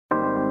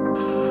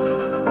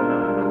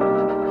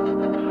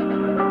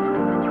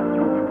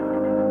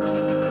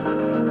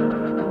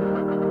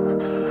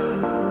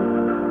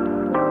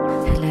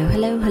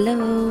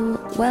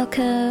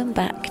Welcome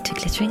back to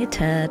Glittering a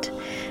Turd.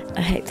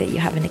 I hope that you're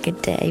having a good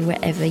day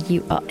wherever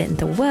you are in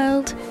the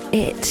world.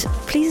 It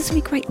pleases me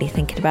greatly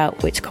thinking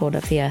about which corner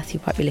of the earth you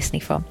might be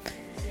listening from.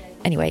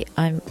 Anyway,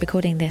 I'm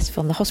recording this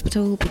from the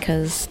hospital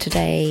because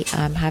today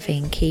I'm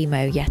having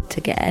chemo yet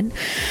again.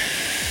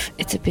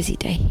 It's a busy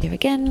day here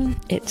again.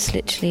 It's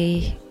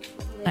literally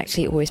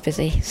actually always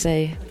busy,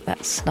 so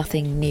that's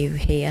nothing new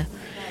here.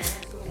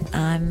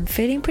 I'm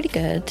feeling pretty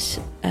good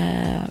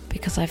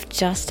because I've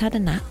just had a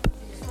nap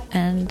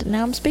and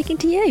now I'm speaking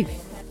to you.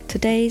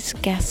 Today's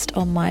guest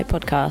on my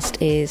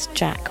podcast is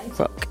Jack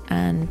Rooke,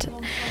 and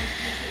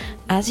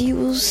as you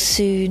will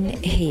soon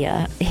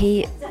hear,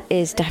 he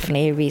is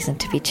definitely a reason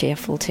to be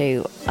cheerful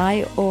too.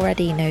 I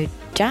already know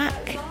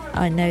Jack.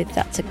 I know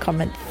that's a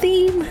common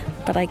theme,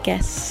 but I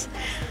guess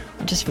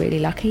I'm just really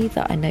lucky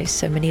that I know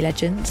so many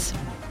legends.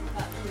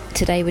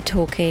 Today we're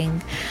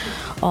talking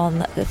on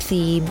the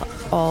theme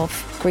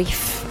of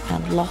grief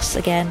and loss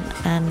again,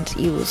 and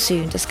you will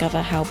soon discover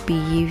how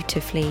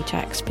beautifully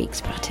Jack speaks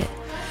about it.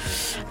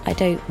 I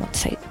don't want to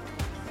say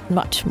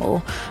much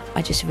more.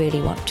 I just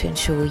really want to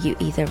ensure you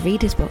either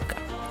read his book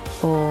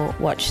or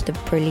watch the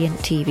brilliant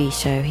TV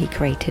show he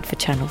created for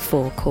Channel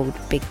 4 called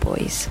Big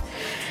Boys.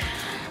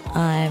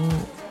 I'm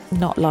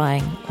not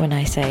lying when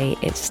I say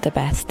it's the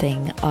best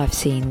thing I've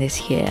seen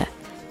this year.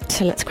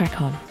 So let's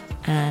crack on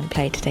and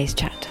play today's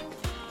chat.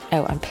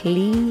 Oh, and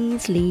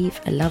please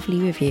leave a lovely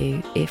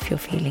review if you're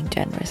feeling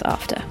generous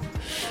after.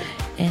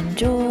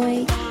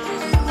 Enjoy!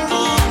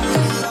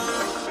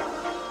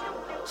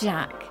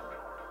 Jack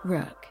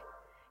Rooke.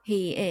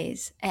 He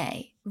is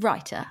a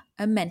writer,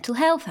 a mental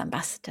health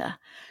ambassador,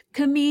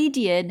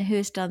 comedian who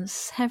has done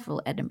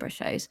several Edinburgh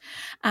shows,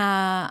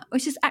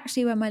 which is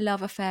actually where my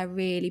love affair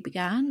really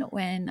began,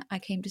 when I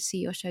came to see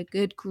your show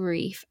Good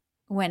Grief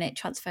when it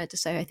transferred to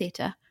Soho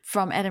Theatre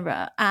from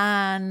Edinburgh.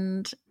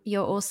 And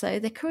you're also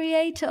the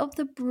creator of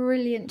the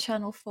brilliant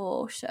Channel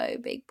 4 show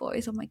Big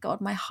Boys. Oh my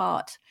God, my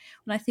heart,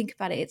 when I think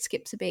about it, it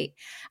skips a beat.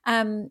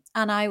 And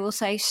I will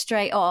say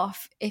straight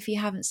off, if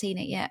you haven't seen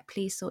it yet,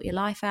 please sort your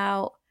life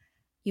out.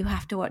 You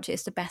have to watch it.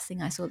 It's the best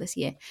thing I saw this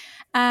year.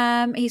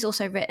 He's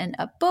also written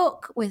a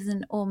book with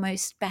an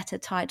almost better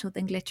title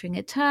than Glittering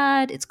a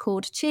Turd. It's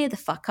called Cheer the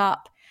Fuck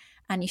Up,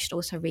 and you should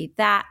also read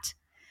that.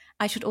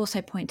 I should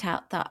also point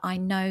out that I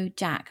know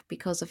Jack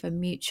because of a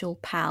mutual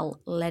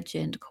pal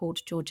legend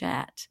called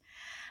Georgette,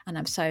 and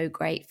I'm so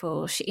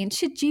grateful she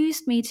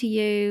introduced me to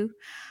you.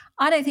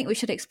 I don't think we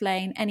should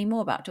explain any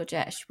more about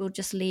Georgette. We'll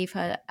just leave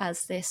her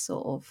as this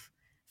sort of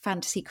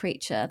fantasy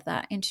creature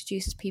that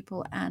introduces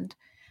people and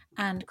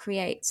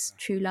creates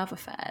true love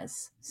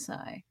affairs. So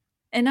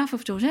enough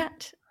of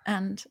Georgette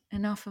and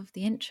enough of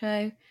the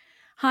intro.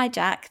 Hi,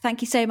 Jack.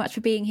 Thank you so much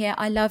for being here.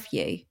 I love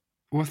you.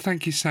 Well,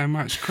 thank you so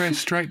much, Chris.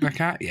 Straight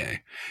back at you.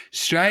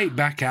 Straight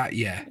back at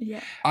you.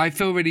 Yeah. I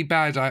feel really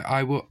bad.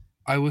 I will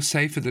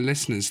say for the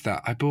listeners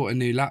that I bought a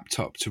new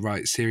laptop to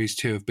write series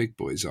 2 of Big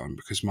Boys on,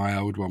 because my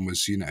old one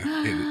was,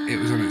 it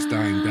was on its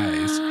dying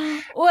days.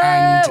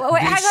 Whoa,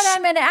 wait,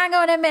 hang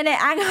on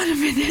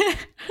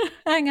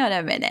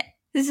a minute.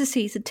 This is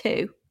season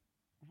 2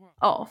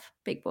 of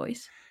Big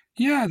Boys.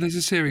 Yeah, there's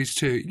a series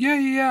 2.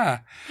 Yeah.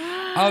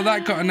 Oh,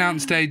 that got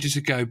announced ages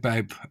ago,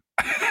 babe.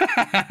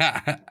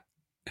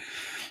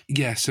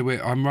 Yeah, so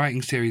I'm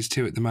writing series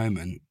 2 at the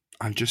moment.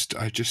 I'm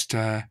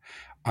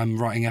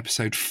writing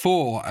episode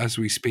 4 as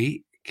we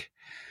speak,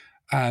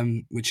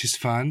 which is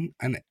fun,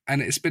 and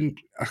it's been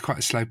quite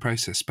a slow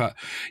process. But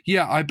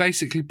yeah, I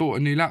basically bought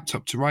a new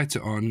laptop to write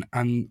it on,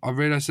 and I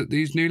realised that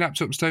these new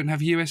laptops don't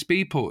have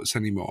USB ports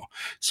anymore,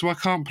 so I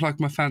can't plug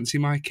my fancy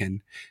mic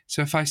in.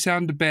 So if I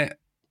sound a bit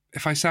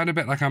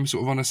like I'm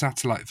sort of on a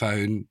satellite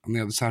phone on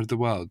the other side of the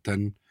world,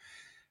 then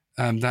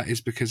that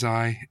is because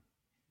I'm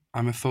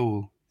a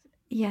fool.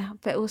 Yeah,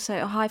 but also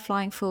a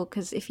high-flying fool,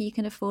 because if you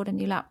can afford a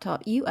new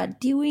laptop, you are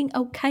doing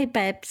okay,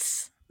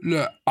 babes.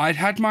 Look, I'd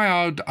had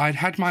my old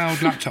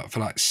laptop for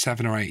like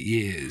 7 or 8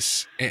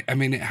 years. It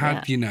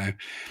had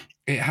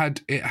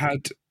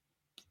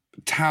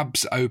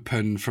tabs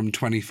open from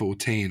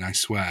 2014, I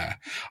swear.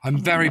 I'm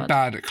very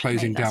bad at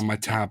closing down my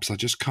tabs. I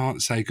just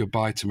can't say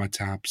goodbye to my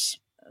tabs.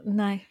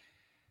 No.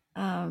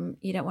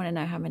 You don't want to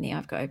know how many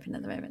I've got open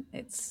at the moment.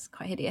 It's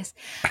quite hideous.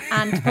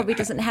 And probably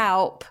doesn't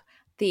help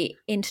the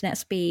internet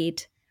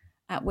speed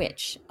at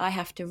which I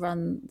have to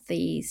run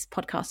these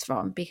podcasts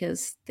from,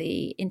 because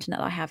the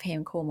internet I have here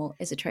in Cornwall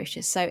is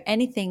atrocious. So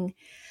anything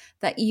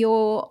that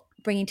you're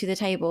bringing to the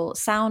table,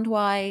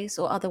 sound-wise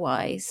or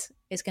otherwise,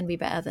 is going to be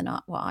better than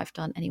what I've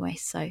done anyway.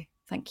 So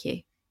thank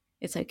you.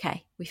 It's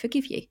okay. We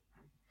forgive you.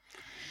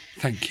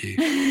 Thank you.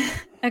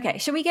 Okay,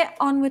 shall we get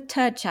on with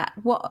turd chat?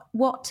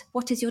 What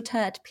is your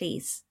turd,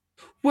 please?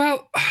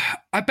 Well,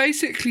 I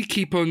basically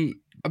keep on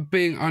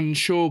being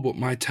unsure what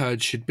my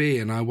turd should be,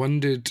 and I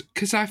wondered,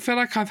 because I feel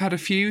like I've had a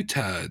few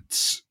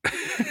turds.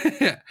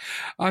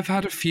 I've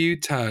had a few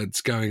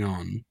turds going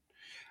on,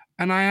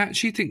 and I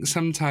actually think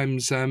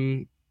sometimes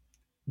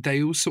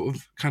they all sort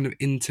of kind of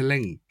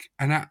interlink.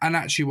 And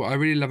actually what I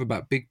really love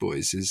about Big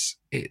Boys is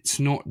it's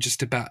not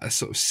just about a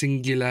sort of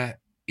singular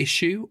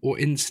issue or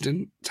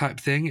incident type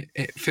thing.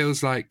 It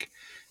feels like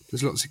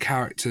there's lots of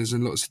characters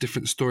and lots of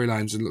different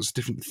storylines and lots of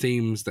different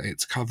themes that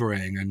it's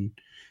covering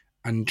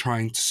and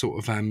trying to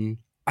sort of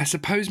I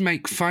suppose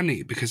make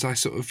funny, because I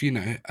sort of,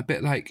 a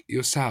bit like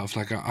yourself,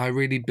 like I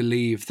really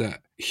believe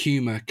that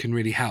humour can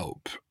really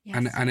help.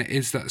 Yes. And it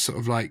is that sort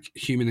of like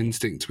human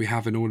instinct we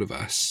have in all of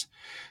us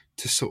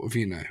to sort of,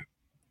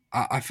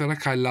 I feel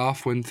like I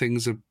laugh when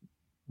things are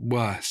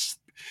worse.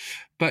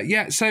 But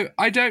yeah, so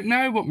I don't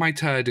know what my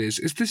turd is.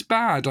 Is this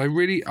bad?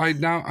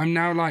 I'm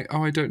now like,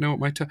 oh, I don't know what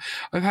my turd.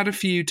 I've had a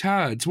few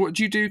turds. What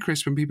do you do,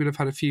 Chris, when people have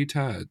had a few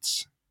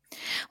turds?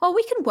 Well,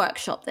 we can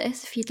workshop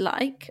this if you'd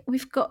like.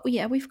 We've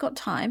got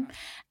time.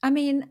 I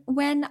mean,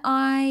 when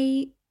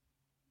I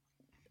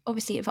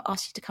obviously if I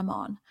asked you to come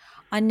on,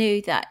 I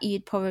knew that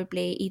you'd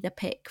probably either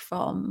pick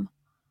from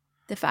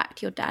the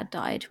fact your dad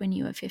died when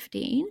you were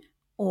 15,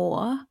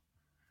 or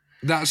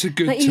that's a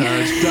good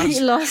turd.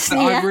 You lost.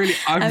 Yeah.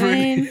 I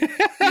mean,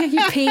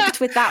 you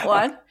peaked with that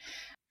one.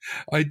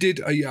 I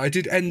did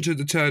enter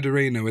the turd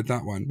arena with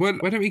that one. Well,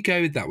 why don't we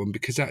go with that one?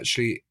 Because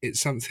actually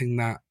it's something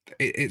that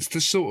it's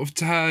the sort of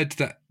turd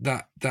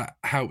that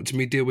helped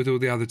me deal with all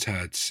the other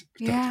turds,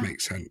 if that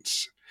makes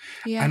sense.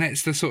 Yeah. And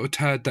it's the sort of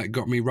turd that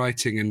got me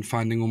writing and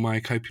finding all my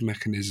coping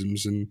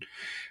mechanisms, and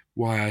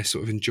why I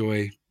sort of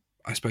enjoy,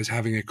 I suppose,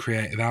 having a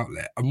creative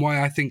outlet, and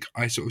why I think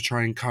I sort of try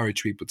and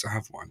encourage people to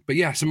have one. But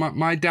yeah, so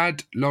my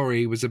dad,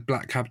 Laurie, was a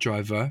black cab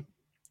driver.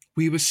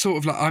 We were sort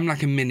of like, I'm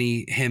like a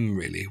mini him,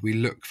 really. We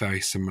look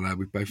very similar.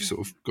 We both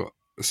sort of got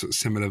a sort of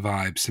similar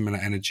vibe, similar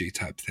energy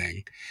type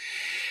thing.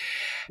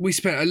 We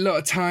spent a lot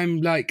of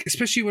time, like,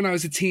 especially when I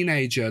was a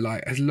teenager,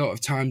 like a lot of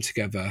time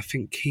together. I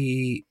think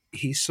he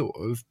sort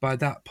of, by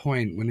that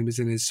point, when he was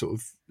in his sort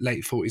of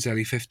late 40s,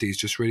 early 50s,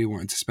 just really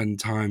wanted to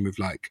spend time with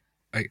like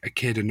a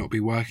kid and not be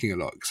working a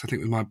lot. Because I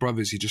think with my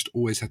brothers, he just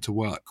always had to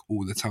work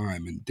all the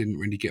time and didn't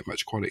really get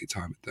much quality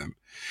time with them.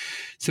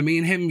 So me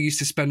and him used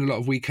to spend a lot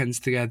of weekends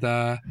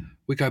together.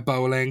 We go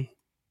bowling,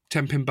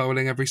 10-pin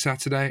bowling every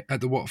Saturday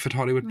at the Watford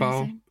Hollywood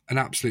Bowl.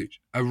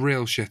 A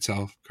real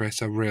shithole,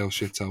 Chris, a real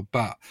shithole.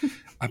 But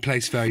a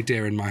place very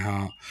dear in my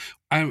heart.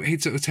 And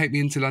he'd sort of take me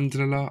into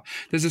London a lot.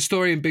 There's a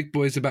story in Big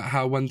Boys about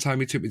how one time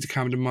he took me to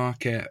Camden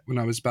Market when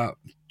I was about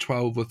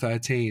 12 or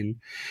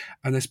 13.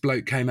 And this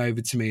bloke came over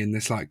to me in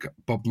this like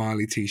Bob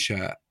Marley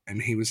t-shirt.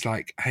 And he was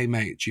like, hey,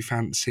 mate, do you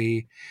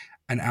fancy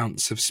an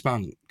ounce of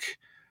spunk?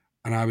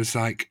 And I was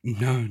like,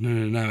 no.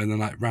 And then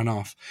like ran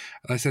off.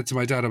 And I said to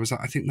my dad, I was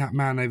like, I think that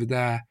man over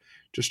there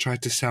just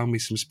tried to sell me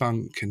some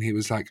spunk. And he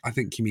was like, I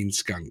think you mean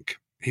skunk.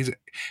 He's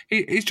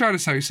trying to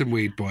sell you some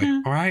weed, boy.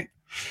 Yeah. All right.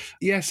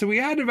 Yeah. So we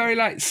had a very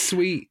like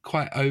sweet,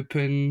 quite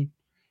open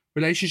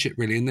relationship,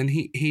 really. And then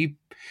he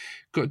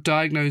got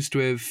diagnosed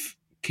with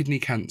kidney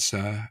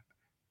cancer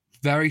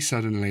very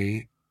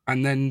suddenly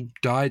and then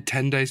died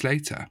 10 days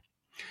later.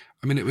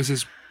 I mean, it was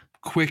as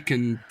quick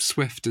and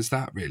swift as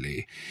that,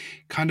 really.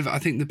 Kind of, I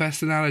think the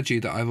best analogy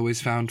that I've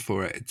always found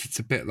for it, it's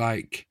a bit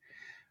like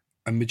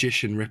a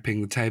magician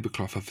ripping the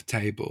tablecloth off a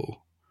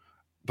table,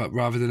 but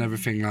rather than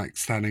everything like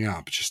standing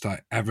up, just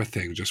like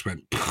everything just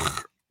went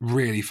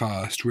really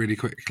fast, really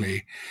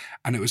quickly,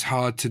 and it was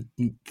hard to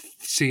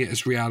see it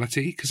as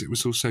reality because it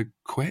was also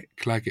quick.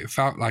 Like it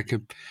felt like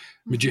a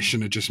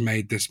magician had just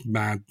made this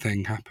mad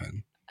thing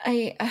happen.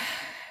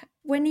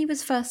 When he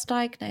was first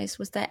diagnosed,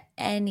 was there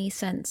any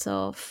sense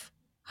of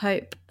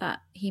hope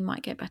that he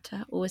might get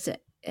better, or was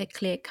it a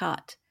clear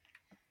cut?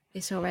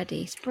 It's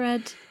already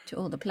spread to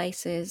all the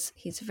places.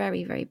 He's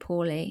very, very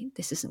poorly.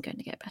 This isn't going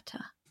to get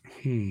better.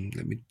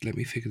 Let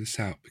me figure this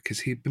out, because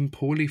he'd been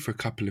poorly for a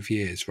couple of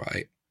years,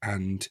 right?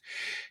 And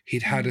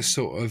he'd had a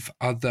sort of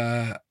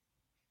another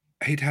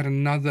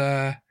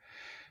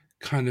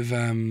kind of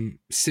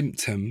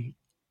symptom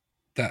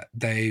that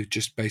they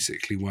just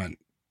basically weren't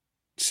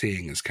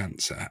seeing as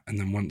cancer. And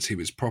then once he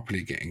was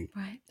properly getting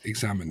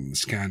examined and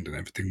scanned and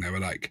everything, they were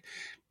like,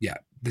 yeah,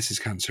 this is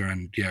cancer,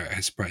 and yeah, it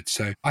has spread.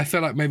 So I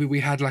felt like maybe we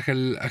had like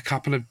a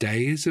couple of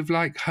days of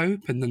like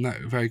hope, and then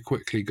that very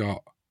quickly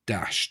got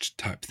dashed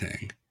type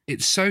thing.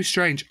 It's so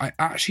strange. I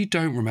actually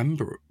don't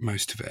remember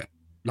most of it.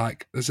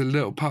 Like there's a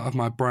little part of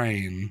my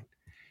brain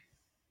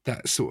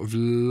that sort of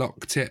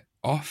locked it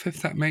off,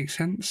 if that makes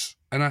sense.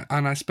 And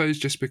I suppose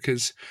just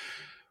because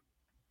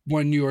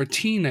when you're a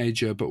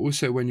teenager, but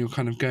also when you're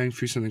kind of going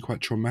through something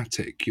quite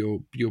traumatic, your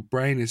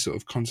brain is sort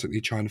of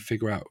constantly trying to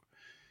figure out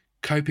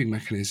coping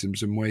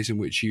mechanisms and ways in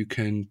which you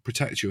can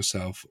protect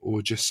yourself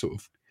or just sort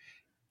of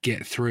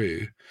get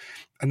through.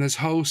 And there's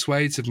whole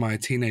swathes of my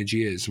teenage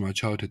years and my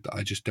childhood that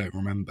I just don't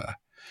remember,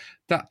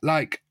 that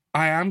like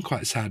I am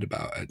quite sad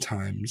about at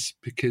times,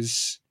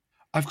 because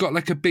I've got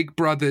like a big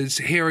brother's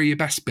here are your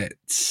best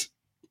bits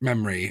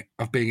memory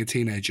of being a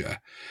teenager,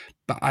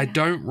 but I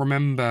don't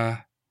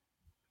remember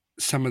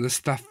some of the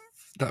stuff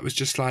that was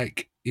just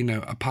like, you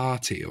know, a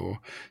party or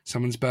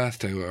someone's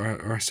birthday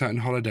or a certain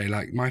holiday.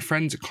 Like my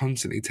friends are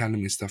constantly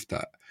telling me stuff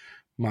that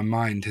my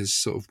mind has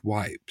sort of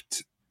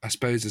wiped, I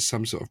suppose, as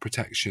some sort of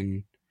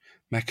protection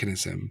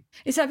mechanism.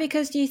 Is that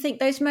because, do you think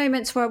those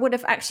moments where it would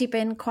have actually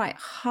been quite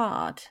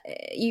hard,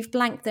 you've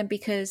blanked them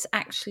because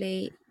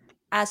actually,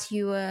 as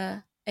you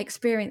were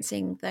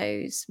experiencing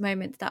those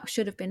moments that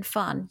should have been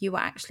fun, you were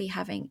actually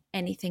having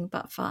anything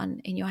but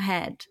fun in your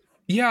head?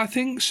 Yeah, I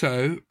think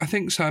so.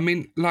 I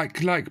mean,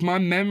 like my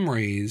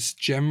memories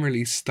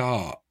generally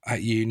start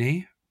at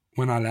uni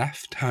when I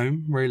left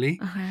home, really.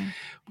 Okay.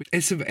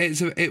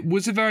 It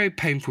was a very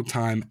painful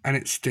time, and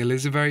it still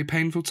is a very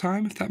painful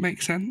time, if that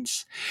makes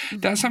sense.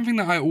 That's something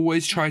that I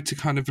always try to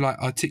kind of like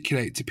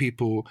articulate to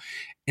people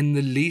in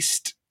the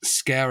least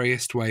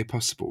scariest way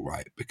possible,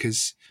 right?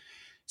 Because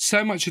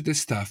so much of this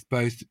stuff,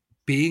 both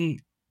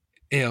being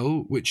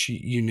ill, which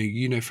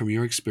you know from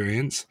your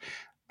experience,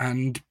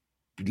 and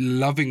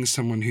loving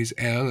someone who's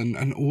ill,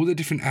 and all the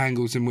different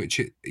angles in which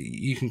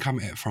you can come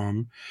at it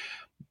from.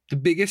 The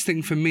biggest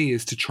thing for me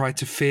is to try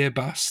to fear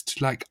bust,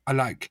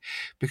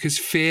 because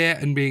fear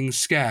and being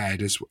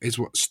scared is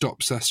what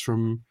stops us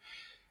from,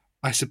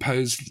 I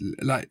suppose,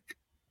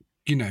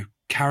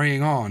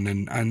 carrying on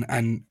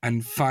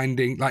and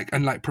finding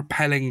and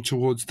propelling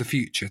towards the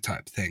future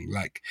type thing.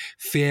 Like,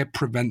 fear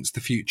prevents the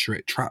future;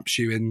 it traps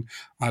you in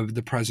either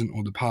the present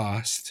or the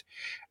past.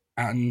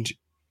 And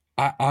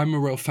I'm a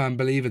real firm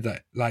believer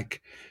that,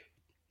 like,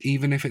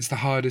 even if it's the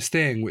hardest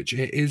thing, which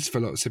it is for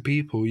lots of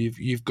people,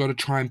 you've got to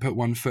try and put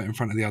one foot in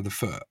front of the other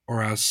foot,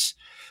 or else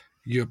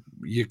you're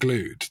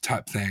glued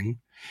type thing.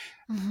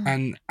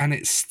 And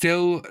it's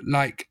still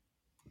like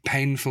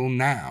painful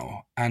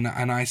now, and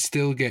I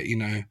still get,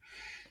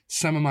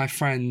 some of my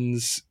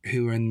friends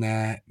who are in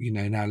their,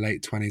 now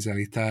late 20s,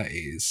 early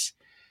 30s,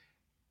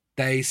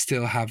 they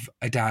still have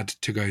a dad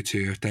to go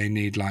to if they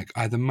need like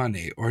either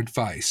money or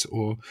advice,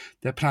 or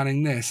they're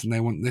planning this and they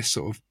want this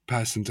sort of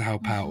person to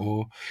help out,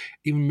 or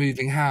even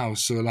moving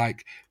house, or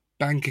like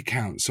bank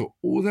accounts, or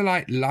all the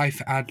like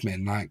life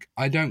admin. Like,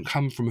 I don't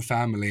come from a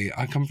family,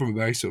 I come from a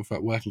very sort of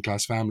like working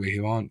class family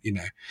who aren't,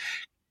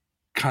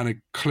 kind of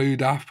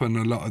clued up on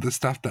a lot of the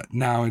stuff that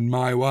now in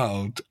my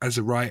world as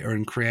a writer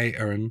and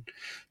creator and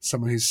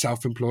someone who's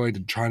self-employed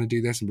and trying to do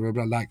this and blah,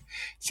 blah, blah. Like,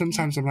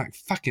 sometimes I'm like,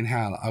 fucking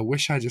hell, I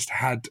wish I just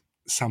had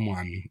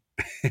someone.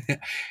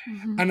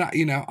 And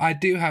I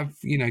do have,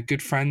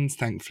 good friends,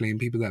 thankfully, and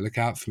people that look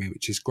out for me,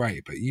 which is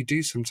great. But you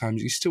do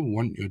sometimes, you still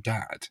want your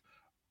dad.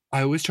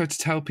 I always try to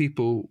tell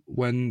people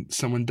when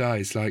someone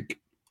dies, like,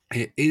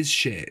 it is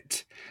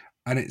shit,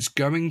 and it's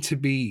going to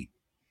be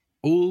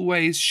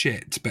always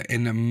shit, but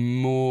in a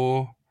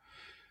more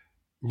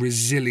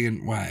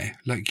resilient way.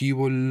 Like, you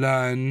will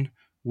learn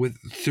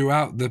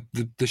throughout the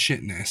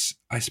shitness,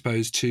 I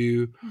suppose,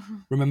 to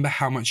remember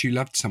how much you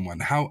loved someone,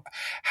 how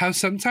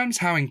sometimes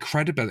how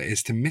incredible it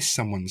is to miss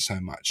someone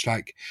so much.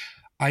 Like,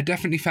 I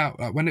definitely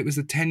felt like when it was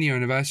the 10-year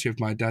anniversary of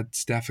my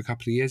dad's death a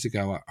couple of years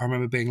ago, I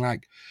remember being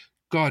like,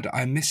 God,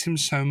 I miss him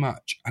so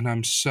much, and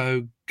I'm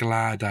so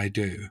glad I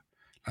do.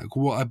 Like,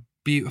 what a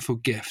beautiful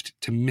gift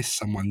to miss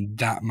someone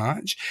that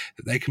much,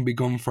 that they can be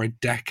gone for a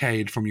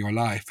decade from your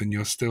life and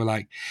you're still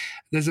like,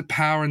 there's a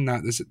power in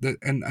that.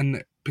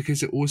 And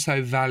because it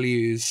also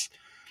values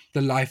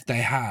the life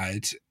they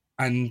had.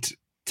 And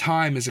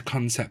time is a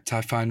concept I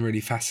find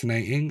really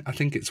fascinating. I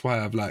think it's why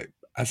I've, like,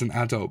 as an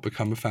adult,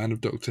 become a fan of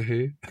Doctor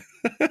Who.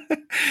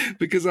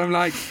 Because I'm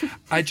like,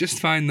 I just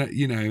find that,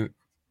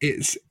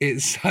 it's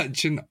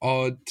such an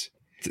odd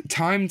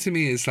time. To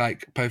me is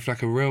like both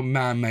like a real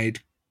man-made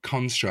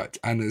construct,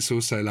 and it's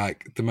also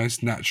like the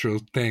most natural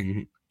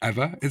thing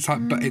ever. It's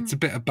like, but it's a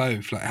bit of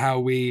both, like how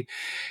we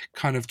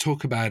kind of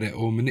talk about it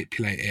or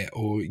manipulate it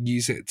or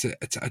use it to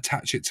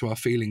attach it to our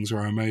feelings or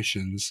our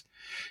emotions.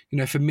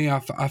 For me, I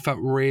felt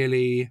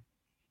really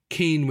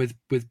keen with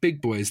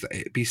Big Boys that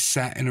it be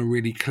set in a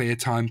really clear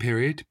time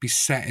period, be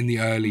set in the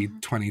early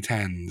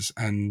 2010s,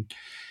 and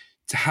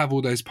to have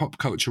all those pop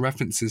culture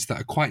references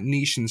that are quite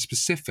niche and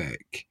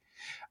specific.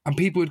 And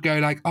people would go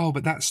like, oh,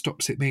 but that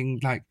stops it being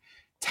like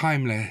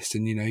timeless.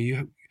 And,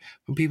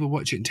 when people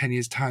watch it in 10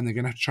 years' time, they're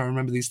going to have to try and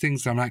remember these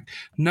things. And I'm like,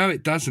 no,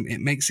 it doesn't. It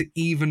makes it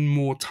even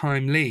more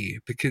timely,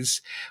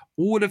 because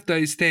all of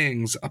those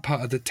things are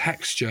part of the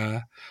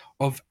texture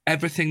of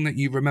everything that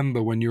you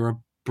remember when you're a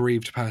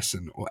bereaved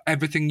person, or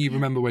everything you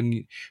remember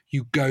when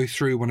you go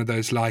through one of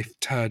those life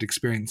turd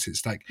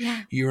experiences. Like,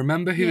 you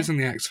remember who was on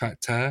the X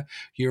Factor,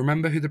 you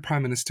remember who the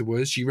Prime Minister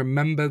was, you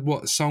remember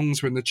what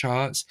songs were in the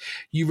charts,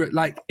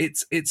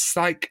 it's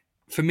like,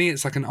 for me,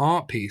 it's like an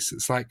art piece.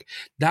 It's like,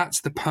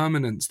 that's the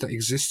permanence that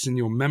exists in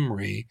your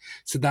memory.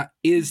 So that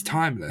is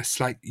timeless.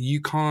 Like,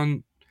 you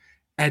can't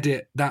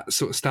edit that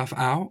sort of stuff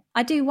out.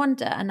 I do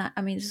wonder, and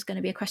I mean, this is going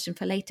to be a question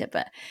for later,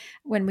 but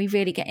when we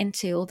really get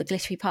into all the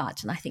glittery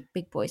parts, and I think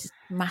Big Boys is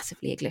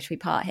massively a glittery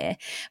part here,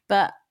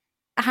 but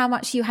how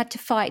much you had to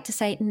fight to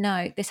say,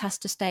 no, this has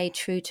to stay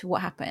true to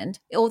what happened.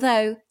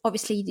 Although,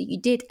 obviously, you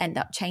did end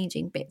up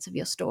changing bits of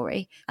your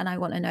story, and I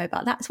want to know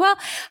about that as well.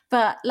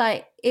 But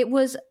like,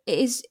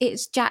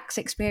 it's Jack's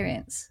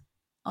experience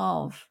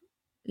of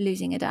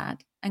losing a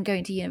dad and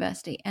going to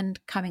university and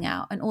coming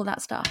out and all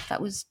that stuff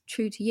that was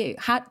true to you.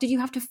 How did you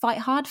have to fight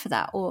hard for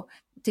that, or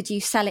did you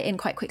sell it in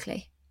quite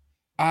quickly?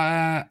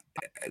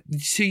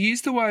 To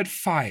use the word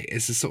fight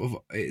is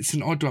it's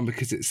an odd one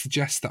because it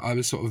suggests that I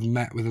was sort of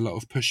met with a lot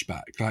of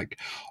pushback. Like,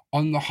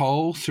 on the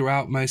whole,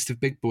 throughout most of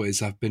Big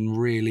Boys, I've been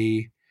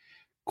really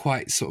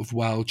quite sort of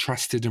well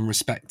trusted and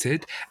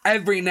respected.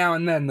 Every now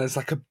and then there's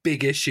like a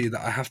big issue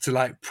that I have to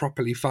like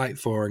properly fight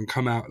for and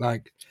come out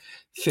like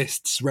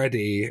fists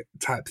ready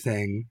type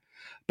thing.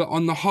 But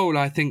on the whole,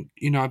 I think,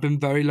 I've been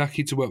very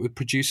lucky to work with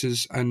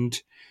producers and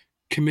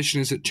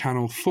commissioners at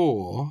Channel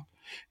 4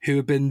 who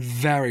have been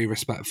very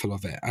respectful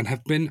of it and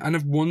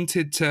have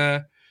wanted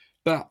to.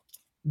 But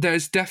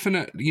there's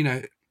definite,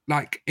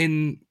 like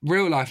in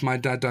real life, my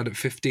dad died at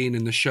 15.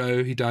 In the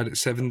show, he died at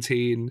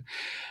 17.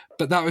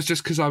 But that was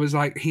just because I was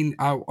like,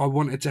 I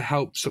wanted to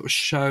help sort of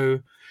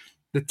show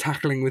the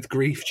tackling with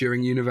grief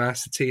during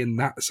university and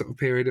that sort of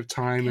period of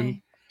time.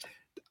 Okay.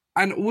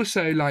 And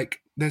also,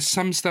 like, there's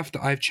some stuff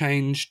that I've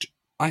changed,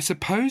 I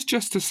suppose,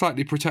 just to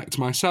slightly protect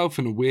myself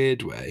in a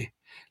weird way.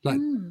 Like,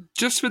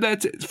 just for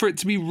it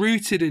to be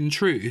rooted in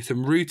truth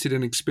and rooted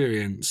in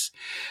experience,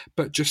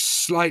 but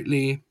just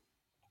slightly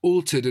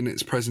altered in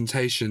its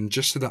presentation,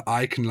 just so that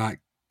I can,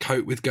 like,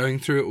 cope with going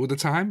through it all the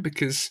time.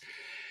 Because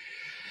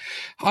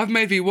I've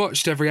maybe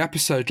watched every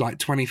episode like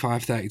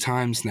 25, 30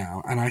 times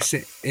now, and I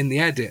sit in the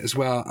edit as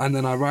well, and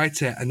then I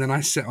write it, and then I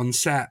sit on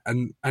set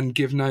and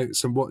give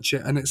notes and watch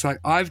it, and it's like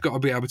I've got to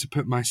be able to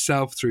put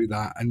myself through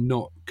that and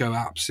not go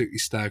absolutely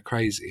stir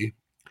crazy.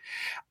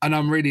 And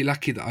I'm really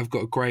lucky that I've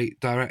got a great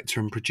director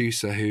and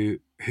producer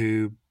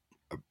who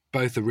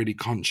both are really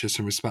conscious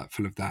and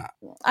respectful of that.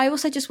 I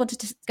also just wanted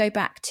to go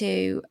back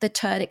to the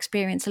turd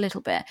experience a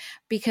little bit,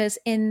 because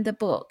in the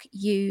book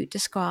you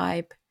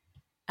describe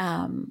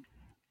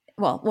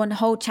one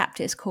whole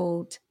chapter is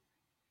called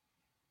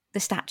The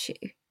Statue.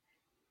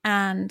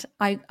 And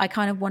I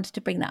kind of wanted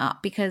to bring that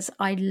up because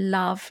I think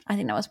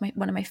that was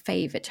one of my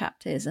favourite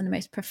chapters and the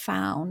most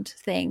profound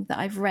thing that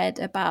I've read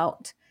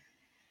about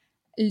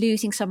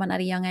losing someone at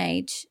a young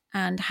age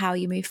and how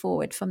you move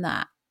forward from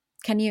that.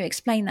 Can you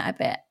explain that a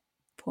bit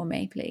for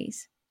me,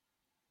 please?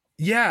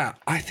 Yeah,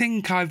 I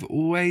think I've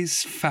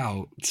always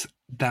felt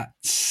that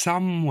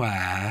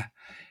somewhere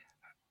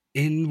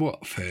in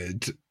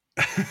Watford,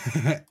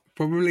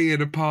 probably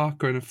in a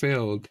park or in a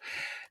field,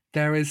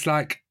 there is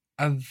like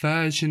a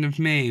version of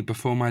me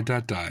before my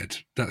dad died.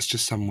 That's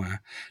just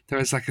somewhere. There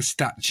is like a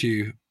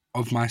statue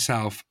of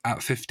myself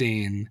at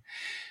 15,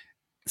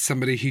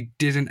 somebody who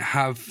didn't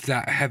have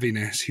that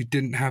heaviness, who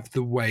didn't have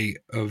the weight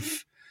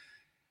of,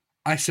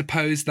 I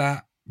suppose,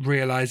 that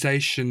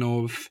realization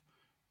of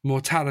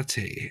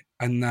mortality,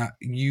 and that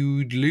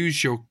you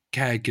lose your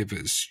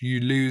caregivers, you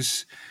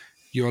lose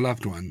your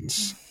loved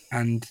ones,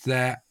 and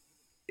there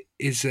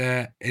is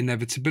a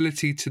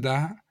inevitability to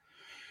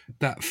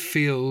that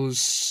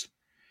feels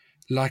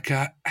like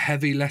a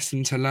heavy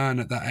lesson to learn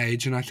at that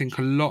age. And I think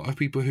a lot of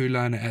people who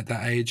learn it at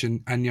that age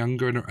and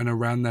younger and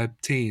around their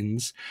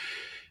teens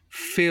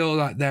feel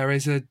like there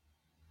is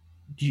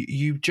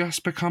you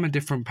just become a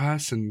different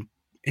person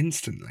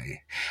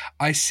instantly.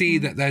 I see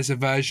that there's a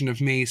version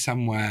of me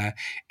somewhere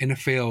in a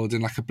field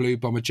in like a blue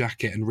bomber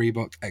jacket and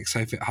Reebok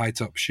Exofit high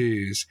top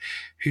shoes,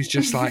 who's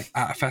just like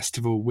at a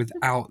festival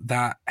without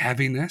that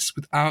heaviness,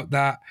 without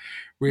that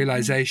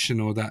realization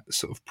or that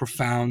sort of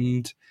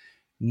profound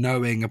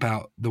knowing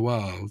about the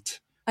world.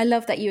 I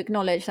love that you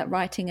acknowledge that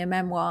writing a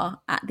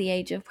memoir at the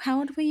age of, how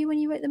old were you when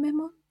you wrote the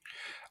memoir?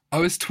 I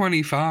was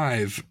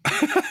 25.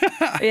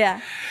 Yeah.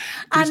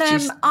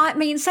 And I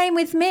mean, same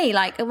with me,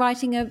 like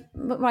writing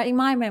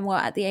my memoir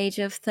at the age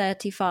of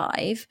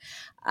 35,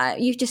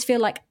 you just feel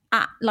like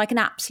an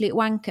absolute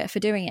wanker for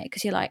doing it,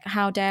 because you're like,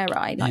 how dare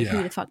I? Like,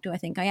 who the fuck do I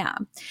think I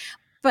am?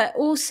 But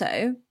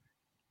also,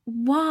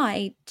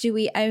 why do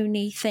we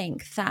only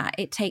think that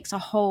it takes a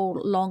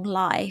whole long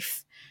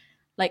life?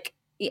 Like,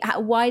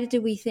 why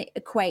do we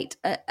equate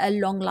a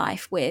long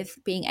life with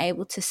being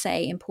able to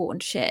say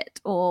important shit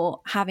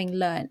or having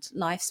learnt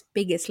life's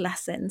biggest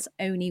lessons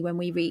only when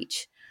we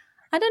reach,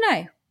 I don't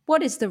know,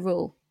 what is the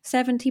rule?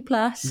 70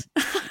 plus?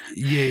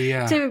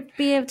 Yeah. To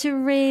be able to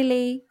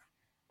really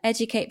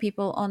educate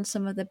people on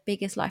some of the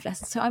biggest life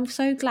lessons. So I'm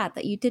so glad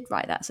that you did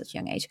write that at such a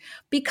young age,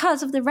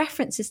 because of the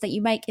references that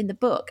you make in the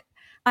book.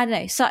 I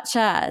don't know, such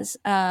as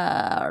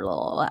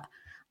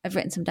I've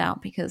written some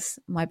down because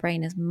my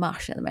brain is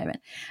mush at the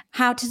moment.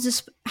 How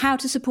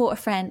to support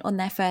a friend on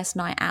their first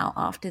night out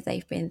after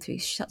they've been through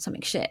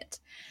something shit.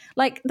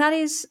 Like, that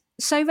is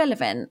so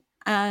relevant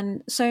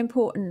and so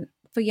important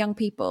for young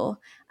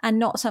people, and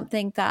not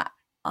something that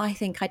I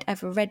think I'd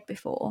ever read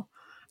before,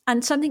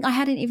 and something I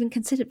hadn't even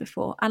considered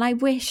before. And I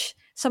wish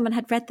someone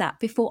had read that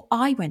before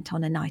I went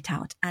on a night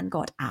out and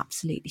got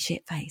absolutely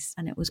shit-faced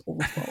and it was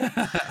awful.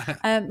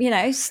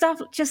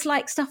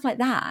 Stuff like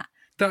that.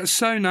 That's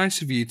so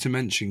nice of you to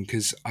mention,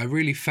 because I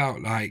really felt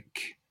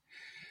like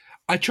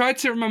I tried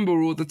to remember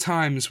all the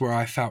times where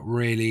I felt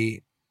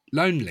really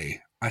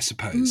lonely, I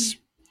suppose.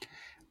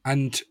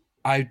 And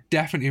I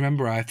definitely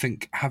remember, I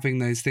think, having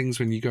those things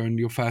when you go on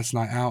your first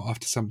night out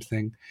after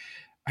something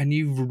and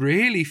you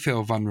really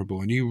feel vulnerable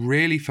and you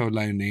really feel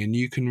lonely, and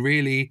you can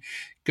really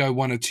go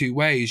one of two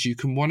ways. You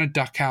can want to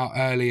duck out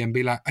early and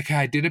be like, okay,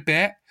 I did a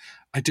bit.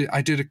 I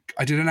did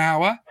an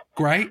hour.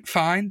 Great,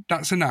 fine.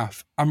 That's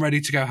enough. I'm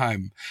ready to go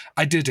home.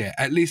 I did it.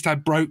 At least I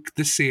broke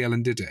the seal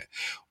and did it.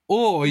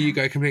 Or you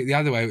go completely the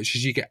other way, which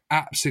is you get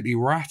absolutely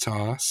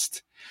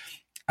rat-assed,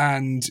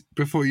 and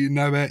before you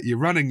know it, you're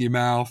running your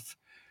mouth,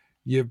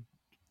 you're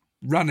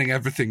running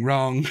everything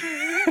wrong.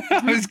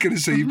 I was going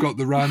to say you've got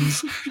the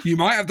runs. You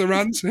might have the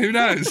runs. Who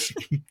knows?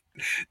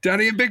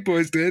 Danny and Big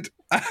Boys did.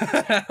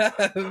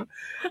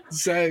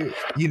 So,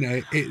 you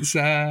know, it's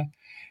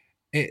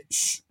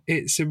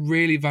a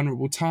really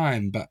vulnerable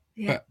time, but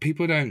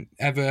people don't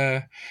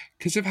ever,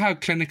 because of how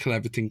clinical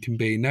everything can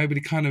be, nobody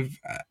kind of,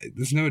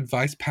 there's no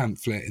advice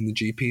pamphlet in the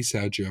GP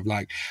surgery of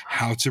like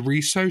how to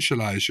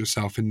re-socialize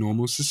yourself in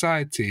normal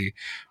society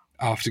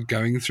after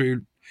going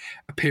through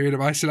a period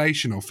of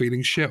isolation or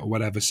feeling shit or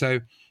whatever. So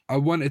I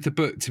wanted the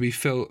book to be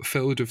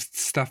filled with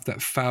stuff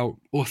that felt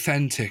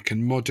authentic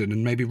and modern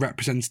and maybe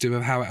representative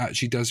of how it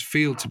actually does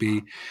feel to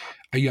be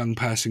a young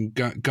person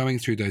going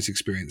through those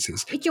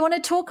experiences. Do you want to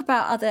talk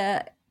about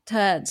other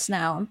turds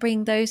now and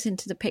bring those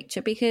into the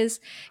picture? Because,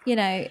 you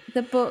know,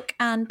 the book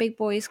and Big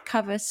Boys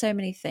cover so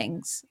many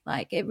things.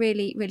 Like, it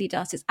really, really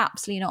does. It's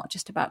absolutely not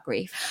just about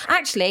grief.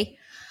 Actually,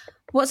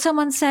 what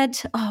someone said,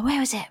 where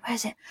was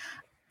it?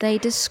 They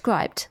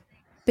described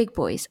Big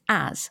Boys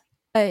as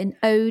an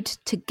ode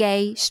to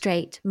gay,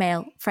 straight,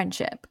 male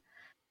friendship.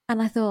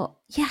 And I thought,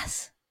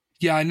 yes.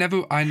 Yeah, I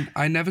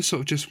never sort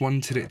of just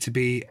wanted it to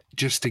be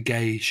just a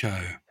gay show.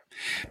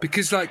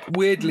 Because, like,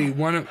 weirdly,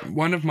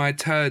 one of my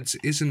turds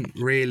isn't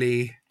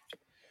really,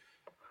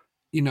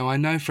 you know, I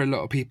know for a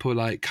lot of people,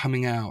 like,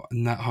 coming out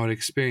and that whole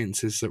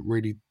experience is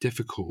really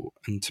difficult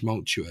and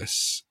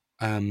tumultuous.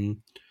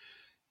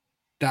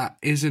 That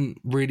isn't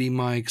really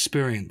my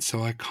experience,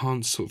 so I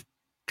can't sort of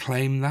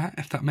claim that,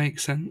 if that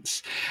makes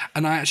sense.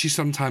 And I actually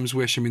sometimes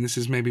wish, I mean, this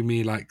is maybe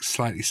me, like,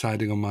 slightly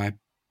siding on my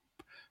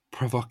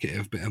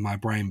provocative bit of my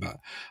brain, but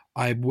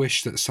I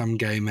wish that some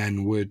gay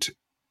men would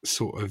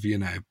sort of, you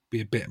know,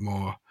 be a bit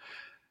more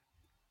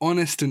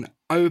honest and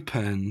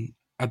open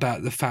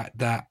about the fact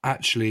that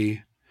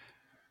actually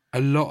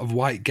a lot of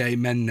white gay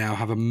men now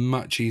have a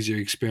much easier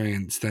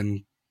experience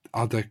than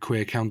other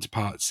queer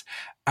counterparts.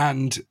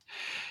 And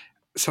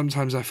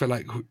sometimes I feel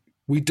like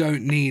we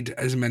don't need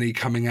as many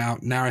coming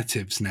out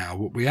narratives now.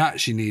 What we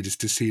actually need is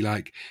to see,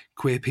 like,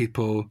 queer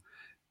people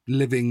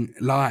living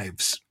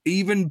lives,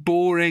 even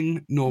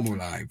boring, normal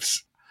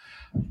lives.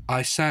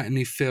 I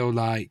certainly feel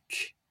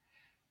like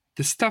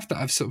the stuff that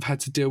I've sort of had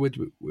to deal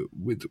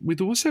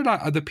with also,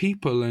 like, other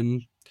people,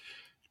 and,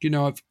 you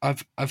know,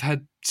 I've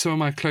had some of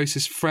my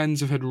closest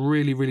friends have had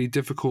really, really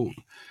difficult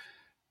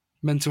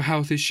mental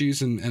health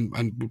issues and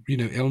you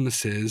know,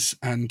 illnesses,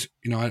 and,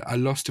 you know, I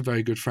lost a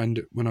very good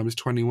friend when I was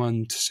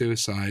 21 to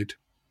suicide.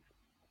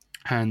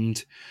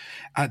 And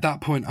at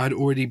that point, I'd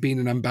already been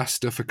an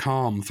ambassador for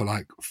Calm for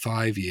like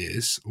 5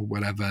 years or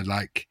whatever,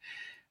 like,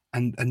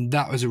 and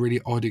that was a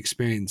really odd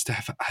experience to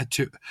have had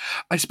to,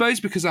 I suppose,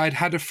 because I'd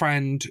had a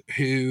friend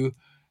who,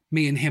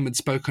 me and him had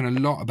spoken a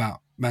lot about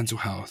mental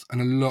health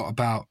and a lot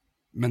about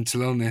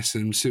mental illness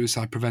and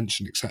suicide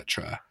prevention,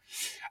 etc.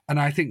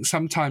 And I think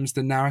sometimes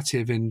the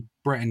narrative in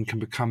Britain can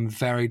become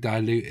very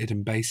diluted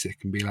and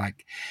basic and be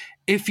like,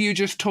 if you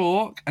just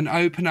talk and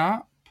open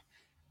up,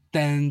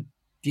 then,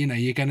 you know,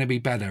 you're going to be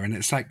better. And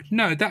it's like,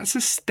 no, that's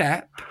a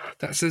step.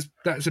 That's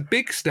a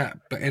big step,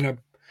 but in a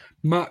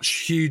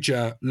much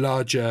huger,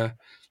 larger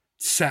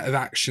set of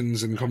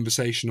actions and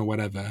conversation or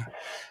whatever.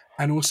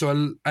 And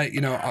also, you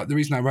know, the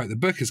reason I wrote the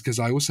book is because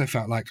I also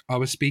felt like I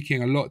was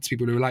speaking a lot to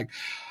people who were like,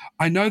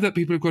 I know that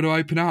people have got to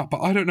open up,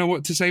 but I don't know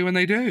what to say when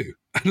they do.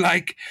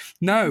 Like,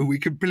 no, we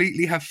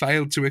completely have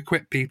failed to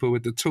equip people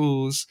with the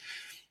tools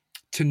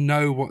to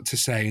know what to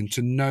say and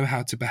to know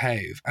how to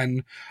behave.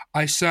 And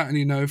I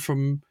certainly know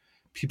from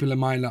people in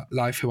my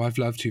life who I've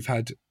loved who've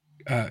had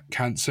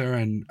cancer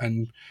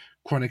and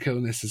chronic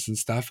illnesses and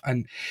stuff,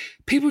 and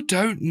people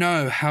don't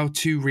know how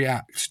to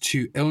react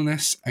to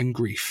illness and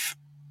grief.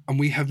 And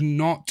we have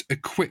not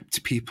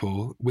equipped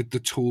people with the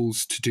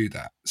tools to do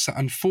that. So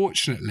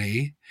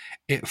unfortunately,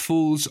 it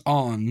falls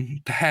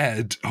on the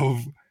head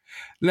of,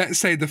 let's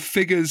say, the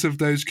figures of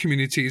those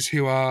communities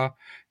who are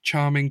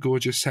charming,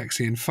 gorgeous,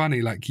 sexy, and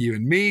funny, like you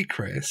and me,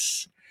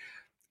 Chris.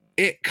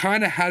 It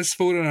kind of has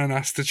fallen on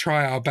us to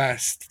try our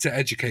best to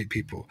educate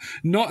people.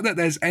 Not that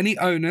there's any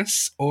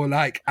onus or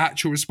like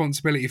actual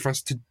responsibility for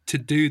us to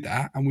do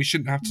that, and we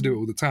shouldn't have to do it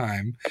all the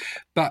time.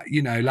 But,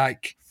 you know,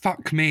 like,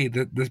 fuck me,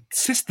 the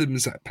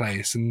systems at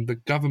place and the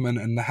government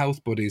and the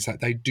health bodies, like,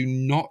 they do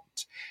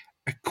not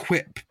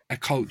equip a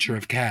culture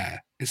of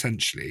care,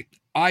 essentially.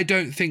 I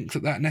don't think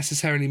that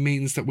necessarily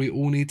means that we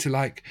all need to,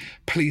 like,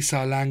 police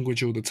our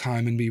language all the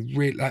time and be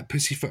really, like,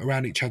 pussyfoot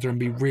around each other and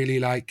be really,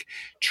 like,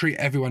 treat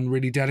everyone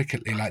really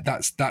delicately. Like,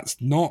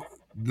 that's not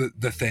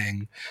the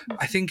thing.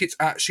 I think it's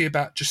actually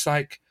about just,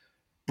 like,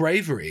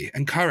 bravery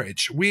and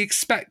courage. We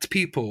expect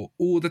people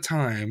all the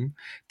time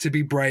to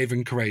be brave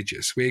and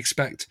courageous. We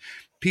expect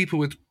people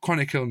with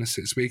chronic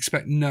illnesses, we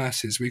expect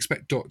nurses, we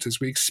expect doctors,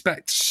 we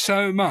expect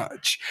so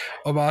much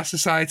of our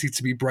society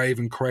to be brave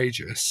and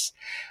courageous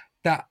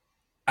that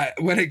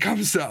when it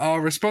comes to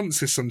our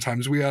responses,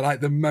 sometimes we are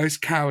like the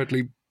most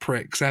cowardly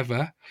pricks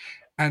ever.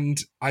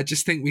 And I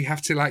just think we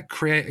have to like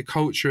create a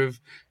culture of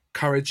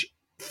courage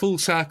full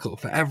circle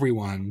for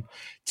everyone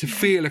to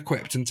feel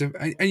equipped and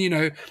you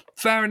know,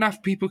 fair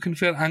enough, people can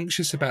feel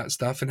anxious about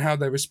stuff and how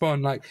they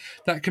respond, like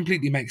that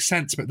completely makes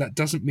sense, but that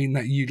doesn't mean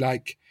that you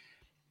like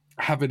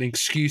have an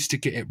excuse to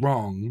get it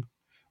wrong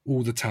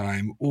all the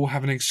time or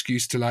have an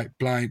excuse to like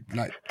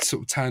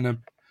sort of turn a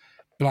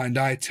blind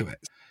eye to it.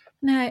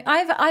 No,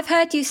 I've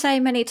heard you say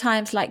many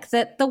times like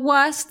that the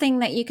worst thing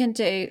that you can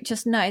do,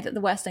 just know that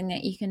the worst thing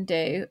that you can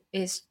do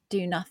is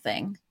do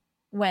nothing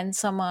when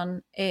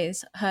someone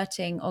is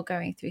hurting or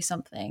going through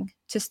something.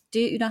 Just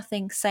do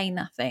nothing, say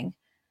nothing,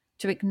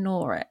 to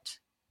ignore it.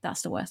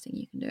 That's the worst thing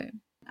you can do.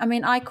 I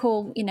mean, I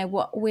call, you know,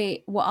 what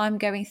I'm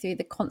going through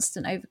the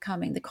constant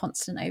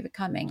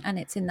overcoming. And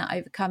it's in that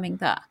overcoming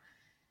that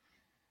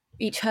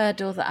each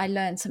hurdle that I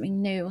learn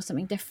something new or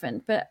something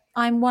different. But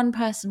I'm one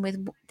person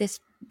with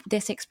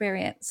this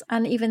experience.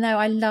 And even though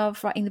I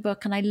love writing the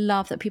book and I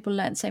love that people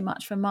learn so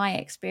much from my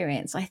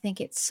experience, I think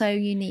it's so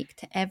unique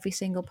to every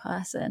single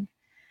person.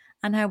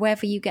 And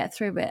however you get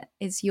through it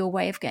is your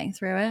way of getting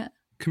through it.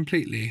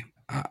 Completely.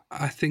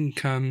 I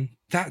think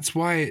that's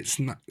why it's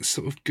not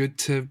sort of good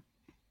to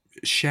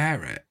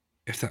share it,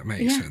 if that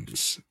makes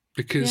sense.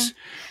 Because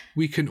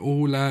we can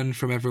all learn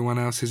from everyone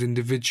else's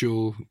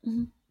individual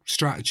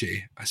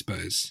strategy, I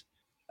suppose.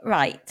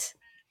 Right.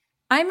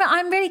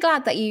 I'm really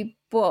glad that you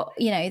brought,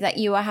 you know, that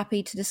you are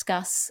happy to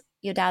discuss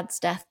your dad's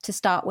death to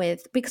start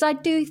with, because I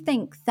do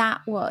think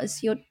that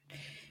was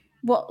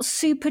what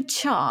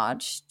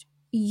supercharged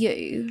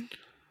you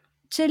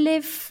to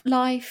live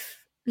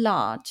life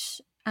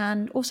large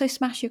and also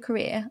smash your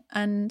career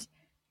and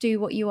do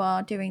what you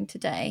are doing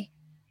today.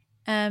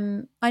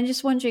 I'm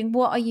just wondering,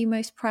 what are you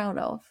most proud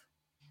of?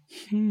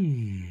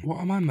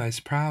 What am I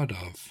most proud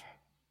of?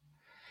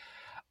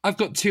 I've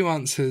got two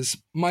answers.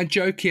 My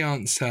jokey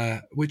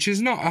answer, which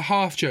is not a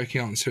half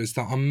jokey answer, is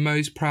that I'm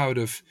most proud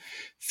of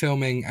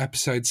filming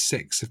episode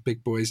 6 of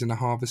Big Boys and a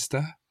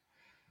Harvester.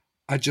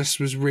 I just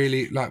was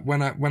really like,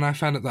 when I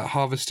found out that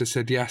Harvester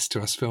said yes to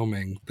us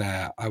filming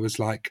there, I was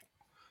like,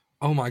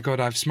 oh my God,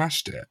 I've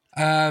smashed it.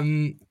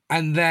 And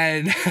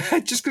then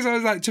just because I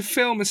was like, to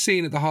film a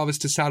scene at the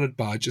Harvester salad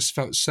bar just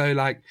felt so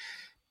like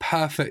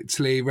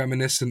perfectly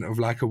reminiscent of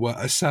like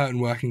a certain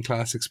working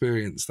class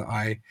experience that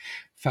I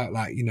felt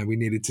like, you know, we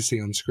needed to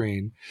see on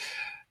screen.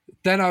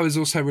 Then I was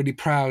also really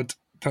proud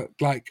that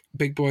like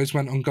Big Boys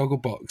went on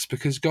Gogglebox,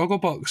 because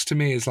Gogglebox to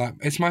me is like,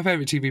 it's my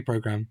favorite TV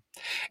program.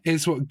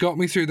 It's what got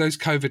me through those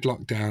COVID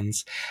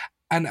lockdowns.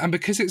 And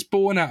because it's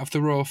born out of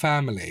the royal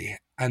family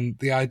and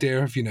the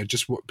idea of, you know,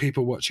 just what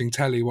people watching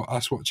telly, what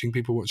us watching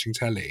people watching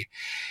telly,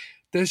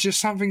 there's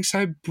just something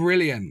so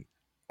brilliant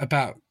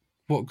about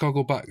what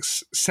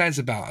Gogglebox says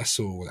about us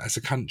all as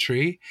a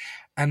country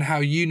and how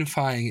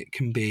unifying it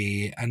can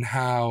be and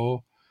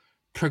how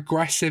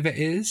progressive it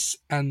is.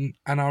 And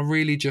I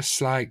really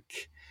just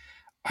like,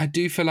 I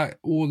do feel like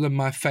all of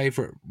my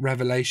favourite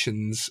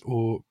revelations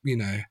or, you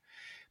know,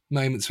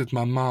 moments with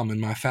my mum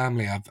and my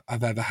family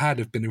I've ever had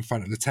have been in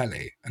front of the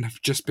telly and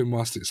have just been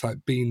whilst it's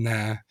like been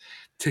there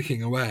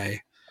ticking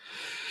away.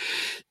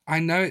 I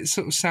know it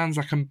sort of sounds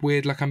like I'm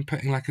weird, like I'm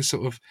putting like a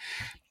sort of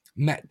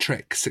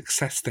metric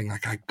success thing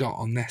like I got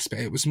on this, but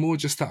it was more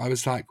just that I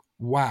was like,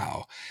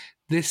 wow,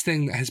 this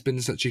thing that has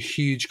been such a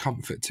huge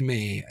comfort to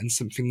me and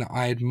something that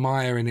I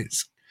admire in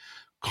its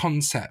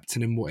concept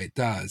and in what it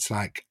does,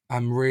 like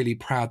I'm really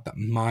proud that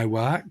my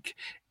work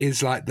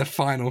is like the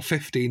final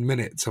 15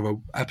 minutes of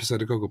an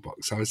episode of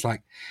Gogglebox. I was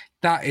like,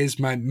 that is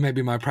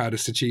maybe my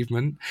proudest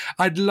achievement.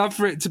 I'd love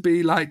for it to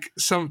be like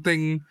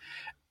something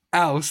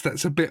else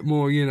that's a bit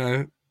more, you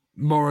know,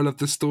 moral of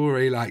the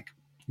story, like,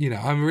 you know,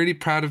 I'm really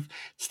proud of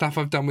stuff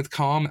I've done with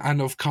Calm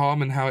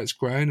and how it's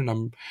grown. And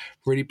I'm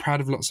really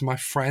proud of lots of my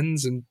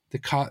friends and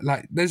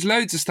like there's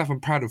loads of stuff I'm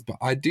proud of, but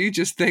I do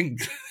just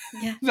think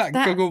that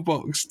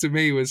Gogglebox to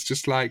me was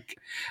just like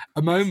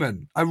a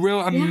moment, a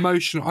real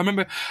emotional. I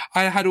remember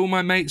I had all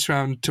my mates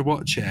around to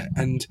watch it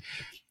and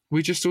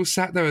we just all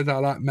sat there with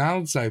our like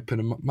mouths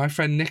open. And my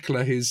friend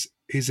Nicola, who's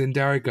in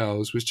Derry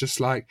Girls, was just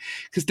like,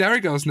 because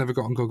Derry Girls never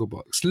got on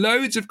Gogglebox.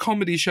 Loads of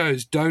comedy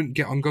shows don't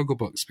get on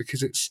Gogglebox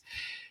because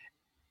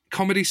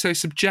comedy's so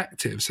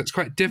subjective, so it's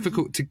quite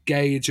difficult to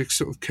gauge a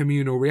sort of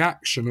communal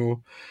reaction or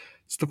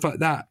stuff like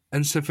that.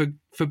 And so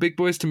for Big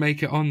Boys to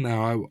make it on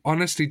there, I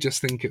honestly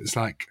just think it was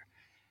like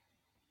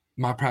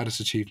my proudest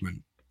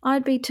achievement.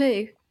 I'd be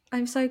too.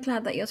 I'm so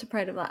glad that you're so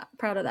proud of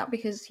that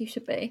because you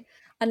should be.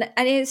 And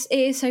it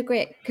is so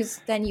great because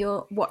then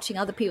you're watching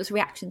other people's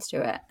reactions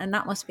to it, and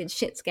that must have been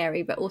shit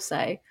scary, but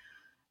also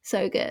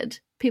so good.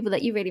 People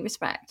that you really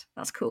respect.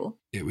 That's cool.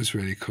 It was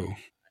really cool.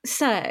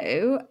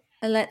 So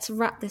let's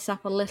wrap this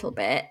up a little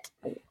bit.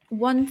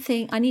 One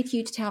thing, I need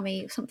you to tell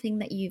me something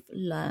that you've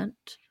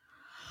learnt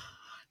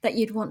that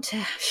you'd want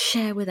to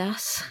share with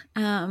us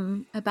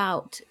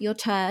about your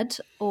turd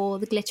or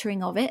the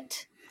glittering of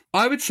it?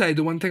 I would say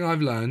the one thing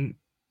I've learned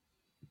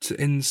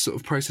in sort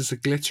of process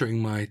of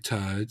glittering my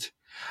turd,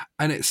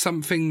 and it's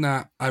something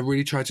that I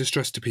really try to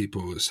stress to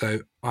people.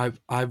 So I've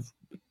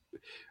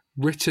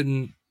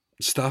written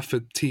stuff for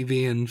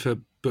TV and for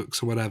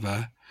books or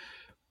whatever,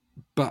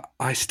 but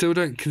I still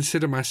don't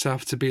consider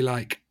myself to be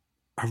like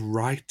a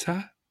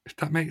writer, if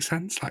that makes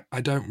sense. Like,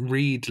 I don't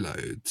read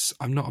loads.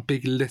 I'm not a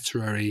big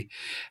literary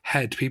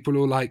head. People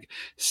all like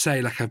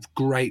say like a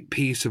great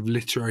piece of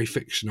literary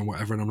fiction or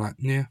whatever, and I'm like,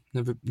 yeah,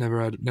 never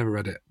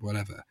read it,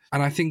 whatever.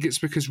 And I think it's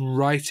because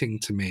writing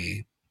to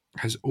me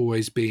has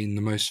always been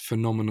the most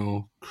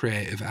phenomenal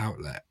creative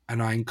outlet,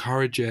 and I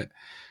encourage it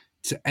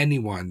to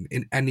anyone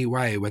in any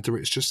way, whether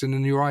it's just in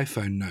your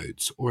iPhone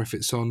notes or if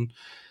it's on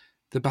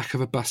the back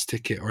of a bus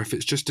ticket or if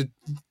it's just a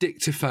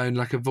dictaphone,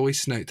 like a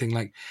voice note thing.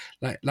 Like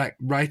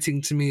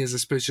writing to me is, I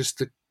suppose, just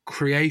the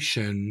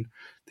creation,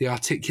 the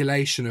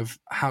articulation of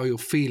how you're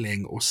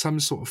feeling, or some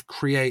sort of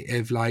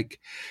creative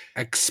like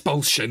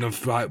expulsion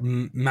of like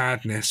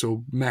madness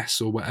or mess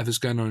or whatever's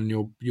going on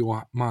in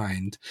your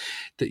mind,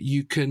 that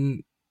you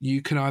can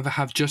either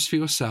have just for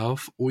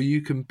yourself or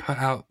you can put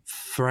out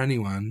for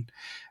anyone.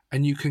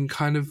 And you can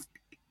kind of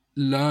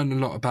learn a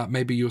lot about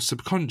maybe your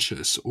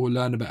subconscious, or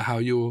learn about how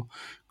your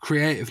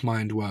creative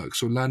mind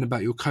works, or learn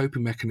about your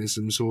coping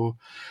mechanisms. Or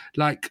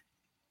like,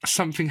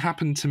 something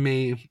happened to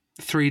me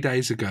 3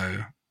 days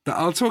ago that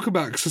I'll talk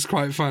about because it's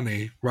quite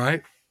funny,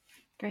 right?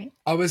 Great.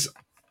 I was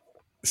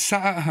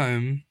sat at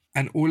home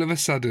and all of a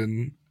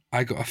sudden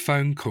I got a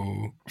phone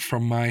call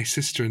from my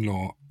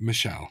sister-in-law,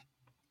 Michelle.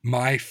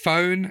 My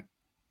phone,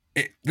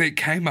 it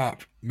came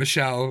up,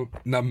 Michelle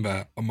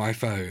number on my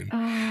phone.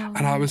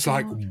 And I was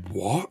like,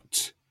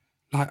 what?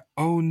 Like,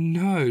 oh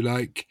no,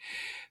 like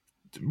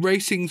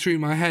racing through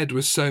my head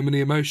was so many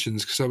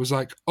emotions, because I was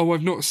like, oh,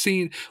 I've not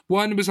seen,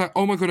 one was like,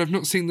 oh my God, I've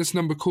not seen this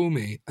number call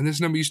me. And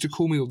this number used to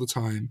call me all the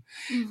time.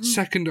 Mm-hmm.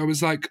 Second, I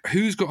was like,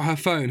 who's got her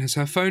phone? Has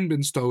her phone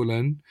been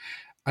stolen?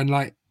 And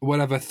like,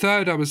 whatever.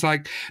 Third, I was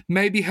like,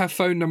 maybe her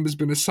phone number's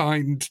been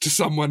assigned to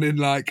someone in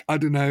like, I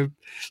don't know,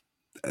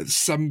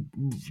 some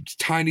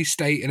tiny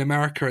state in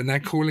America, and they're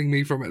calling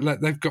me from it.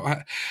 Like, they've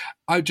got,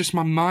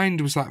 my mind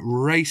was like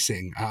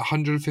racing at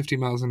 150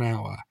 miles an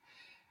hour.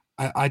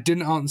 I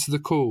didn't answer the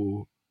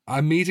call.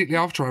 Immediately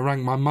after, I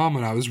rang my mum,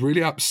 and I was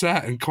really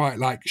upset and quite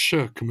like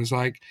shook, and was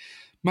like,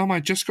 Mum,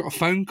 I just got a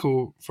phone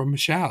call from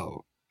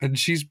Michelle, and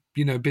she's,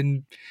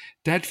 been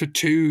dead for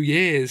 2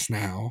 years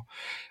now.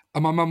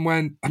 And my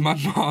mum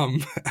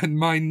and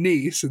my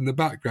niece in the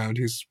background,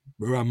 who's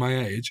around my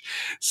age,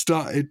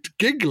 started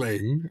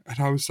giggling. And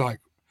I was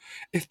like,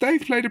 if they've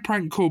played a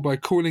prank call by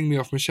calling me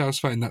off Michelle's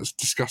phone, that's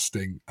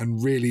disgusting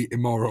and really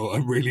immoral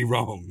and really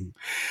wrong.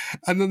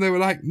 And then they were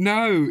like,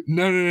 no,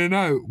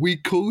 we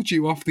called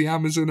you off the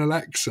Amazon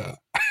Alexa.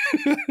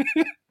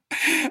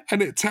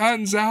 And it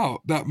turns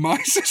out that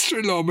my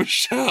sister-in-law,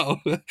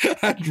 Michelle,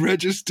 had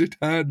registered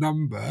her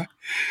number,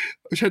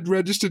 which had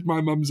registered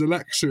my mum's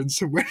Alexa. And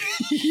so when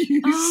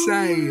you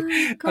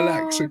say,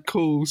 Alexa,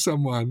 call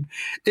someone,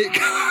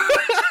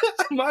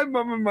 my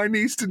mum and my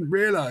niece didn't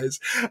realise.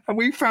 And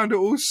we found it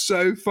all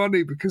so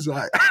funny, because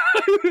I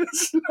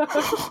was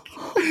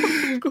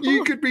like,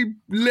 you could be...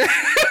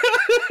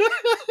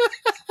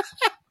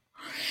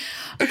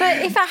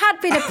 But if it had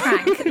been a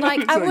prank,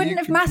 like, I wouldn't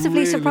have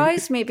massively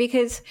surprised me,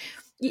 because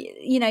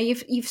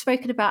you've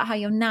spoken about how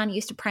your nan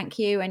used to prank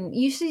you, and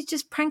you used to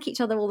just prank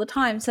each other all the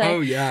time. So,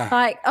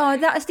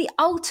 that is the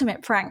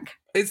ultimate prank.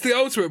 It's the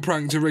ultimate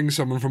prank to ring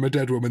someone from a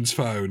dead woman's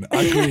phone.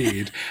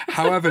 Agreed.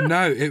 However,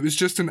 no, it was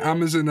just an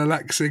Amazon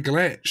Alexa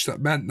glitch that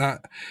meant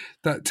that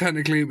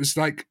technically it was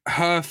like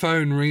her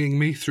phone ringing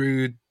me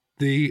through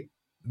the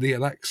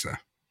Alexa.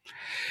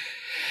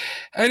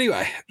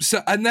 Anyway,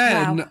 so, and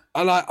then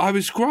I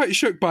was quite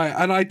shook by it,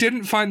 and I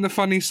didn't find the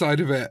funny side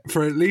of it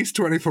for at least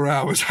 24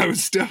 hours. I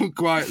was still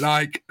quite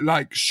like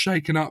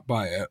shaken up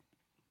by it.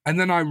 And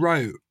then I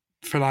wrote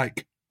for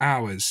like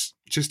hours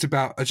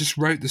I just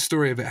wrote the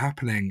story of it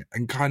happening,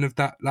 and kind of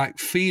that like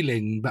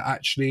feeling that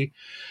actually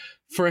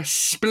for a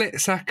split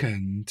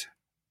second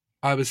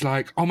I was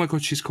like, oh my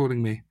God, she's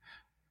calling me.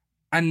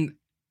 And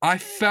I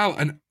felt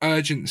an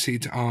urgency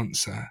to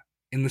answer,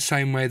 in the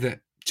same way that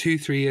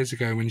 2-3 years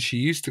ago, when she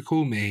used to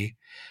call me,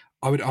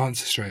 I would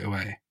answer straight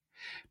away,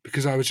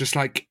 because I was just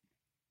like,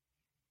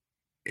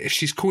 if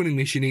she's calling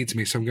me, she needs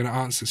me, so I'm going to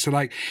answer. So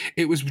like,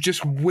 it was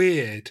just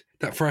weird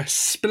that for a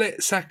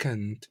split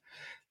second,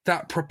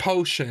 that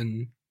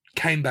propulsion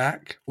came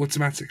back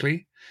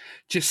automatically,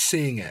 just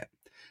seeing it.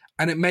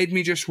 And it made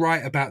me just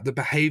write about the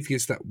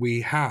behaviours that we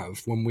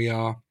have when we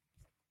are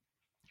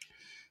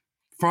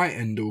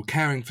frightened or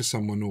caring for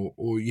someone,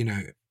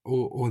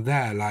 or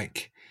there,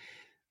 like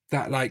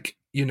that, like,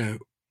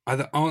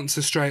 either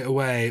answer straight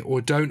away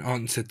or don't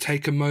answer,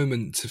 take a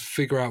moment to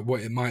figure out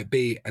what it might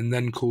be and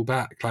then call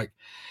back. Like,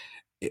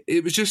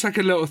 it was just like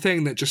a little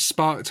thing that just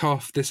sparked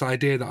off this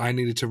idea that I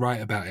needed to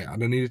write about it.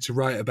 And I needed to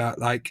write about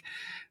like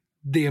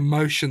the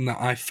emotion that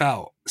I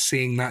felt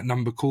seeing that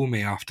number call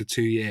me after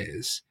 2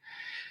 years.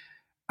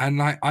 And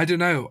like, I don't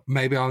know,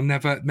 maybe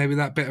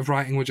that bit of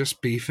writing will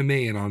just be for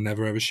me and I'll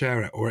never ever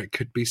share it. Or it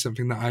could be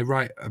something that I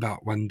write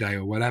about one day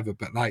or whatever.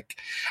 But like,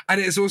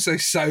 and it's also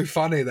so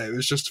funny that it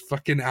was just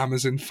fucking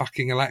Amazon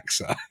fucking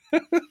Alexa.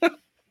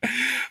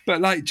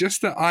 But like,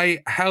 just that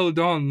I held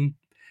on,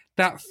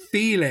 that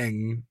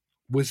feeling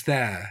was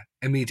there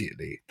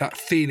immediately. That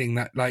feeling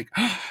that like,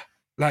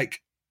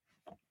 like,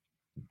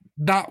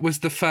 that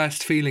was the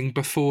first feeling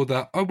before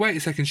the, oh, wait a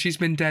second, she's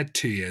been dead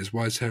 2 years.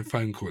 Why is her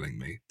phone calling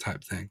me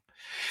type thing?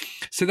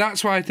 So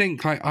that's why I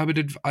think like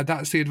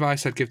that's the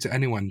advice I'd give to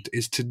anyone,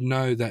 is to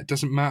know that it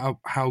doesn't matter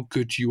how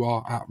good you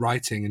are at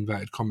writing,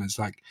 inverted commas,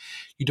 like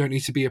you don't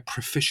need to be a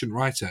proficient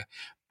writer.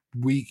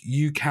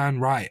 You can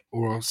write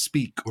or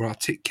speak or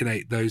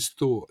articulate those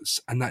thoughts,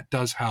 and that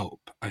does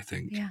help, I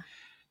think,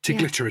 to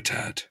glitter a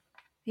turd.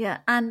 Yeah,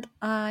 and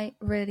I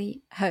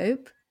really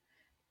hope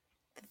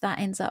that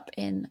ends up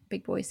in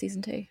Big Boy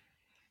season 2.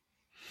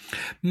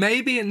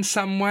 Maybe in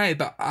some way,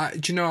 but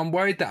do you know, I'm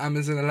worried that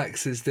Amazon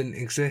Alexas didn't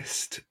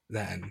exist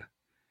then.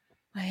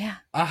 Oh yeah.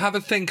 I'll have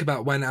a think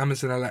about when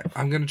Amazon Alexa.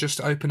 I'm going to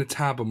just open a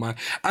tab on my,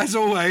 as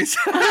always.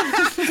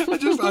 I'm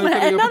just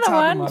opening up a tab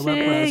on my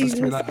web browser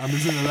to be like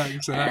Amazon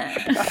Alexa.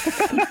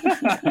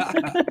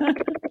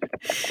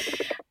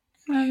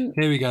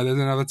 Here we go. There's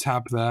another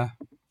tab there.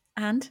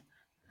 And?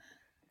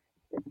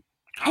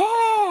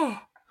 Oh!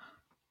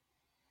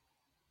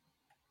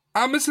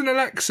 Amazon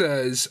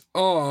Alexas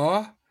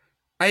are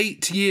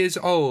 8 years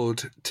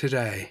old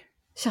today.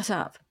 Shut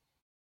up.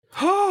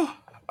 Oh,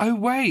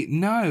 wait,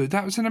 no,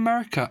 that was in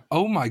America.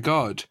 Oh, my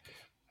God.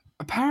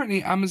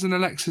 Apparently, Amazon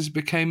Alexas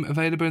became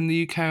available in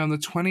the UK on the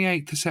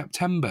 28th of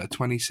September,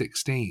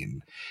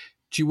 2016.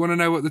 Do you want to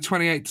know what the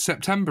 28th of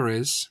September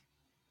is?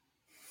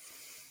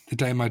 The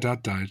day my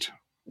dad died.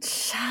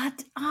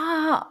 Shut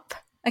up.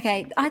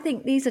 Okay, I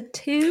think these are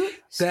two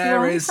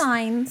strong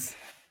signs.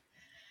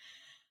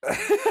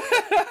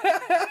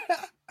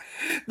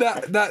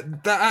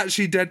 that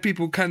actually dead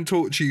people can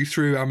talk to you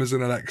through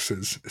Amazon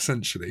Alexas,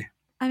 essentially.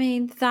 I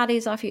mean, that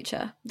is our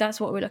future. That's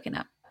what we're looking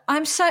at.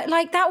 I'm so,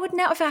 like, that would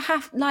never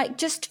have, like,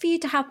 just for you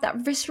to have that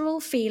visceral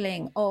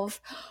feeling of,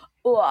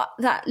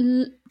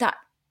 that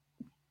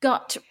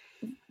gut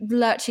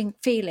lurching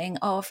feeling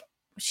of,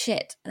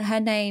 shit, her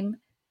name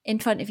in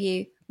front of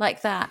you,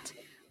 like that,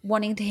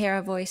 wanting to hear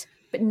her voice,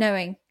 but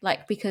knowing,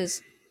 like,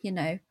 because, you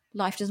know,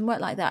 life doesn't work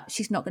like that.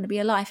 She's not going to be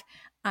alive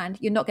and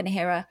you're not going to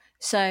hear her.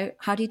 So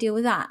how do you deal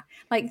with that?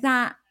 Like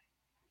that,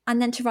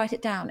 and then to write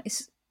it down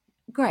is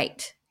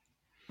great.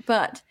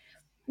 But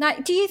now,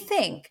 do you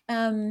think?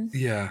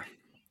 Yeah.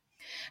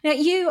 Now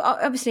you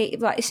are obviously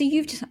right. So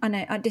you've just—I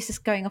know this is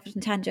going off on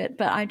a tangent,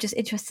 but I'm just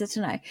interested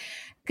to know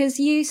because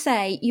you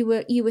say you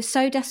were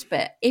so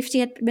desperate. If she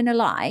had been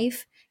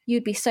alive,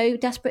 you'd be so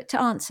desperate to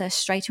answer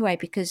straight away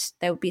because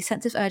there would be a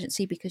sense of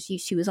urgency because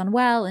she was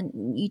unwell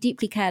and you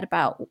deeply cared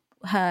about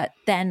her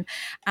then,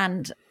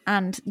 and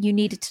you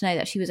needed to know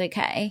that she was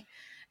okay.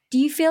 Do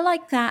you feel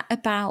like that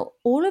about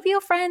all of your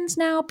friends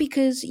now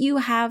because you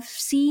have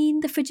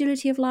seen the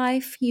fragility of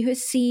life? You have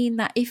seen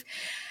that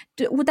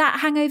would that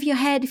hang over your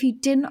head if you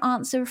didn't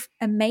answer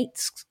a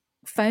mate's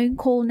phone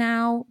call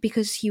now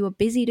because you were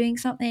busy doing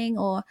something?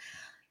 Or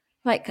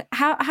like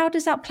how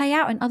does that play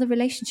out in other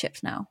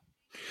relationships now?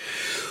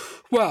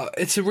 Well,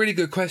 it's a really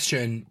good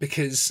question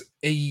because,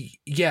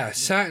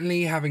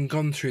 certainly having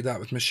gone through that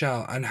with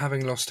Michelle and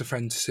having lost a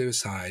friend to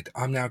suicide,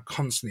 I'm now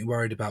constantly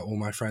worried about all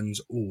my friends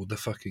all the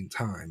fucking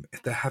time.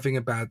 If they're having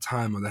a bad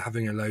time or they're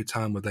having a low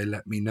time or they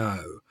let me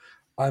know,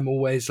 I'm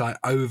always like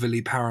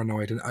overly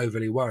paranoid and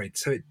overly worried.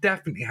 So it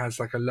definitely has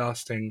like a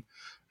lasting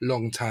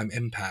long-term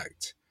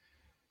impact.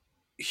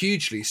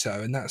 Hugely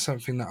so, and that's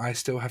something that I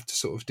still have to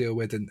sort of deal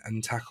with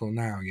and tackle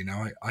now. You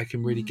know, I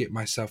can really get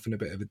myself in a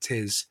bit of a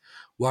tiz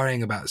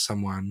worrying about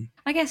someone.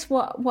 I guess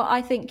what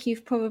I think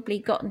you've probably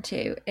gotten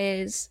to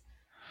is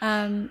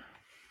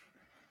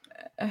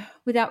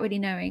without really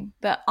knowing,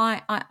 but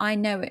I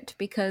know it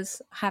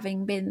because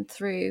having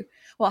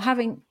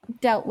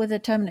dealt with a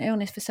terminal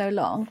illness for so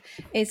long,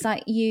 it's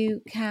like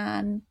you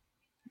can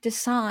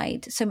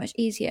decide so much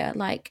easier,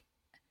 like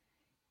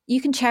you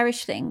can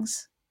cherish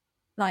things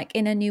like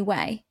in a new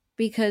way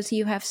because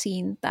you have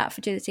seen that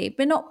fragility.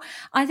 But not,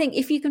 I think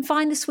if you can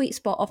find the sweet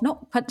spot of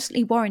not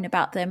constantly worrying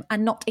about them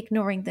and not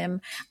ignoring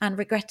them and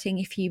regretting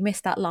if you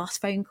missed that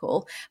last phone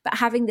call, but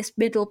having this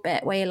middle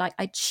bit where you're like,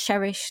 I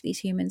cherish these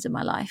humans in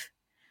my life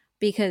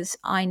because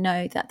I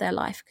know that their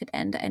life could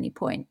end at any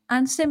point.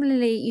 And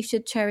similarly, you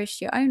should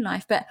cherish your own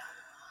life. But,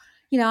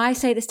 you know, I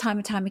say this time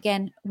and time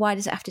again, why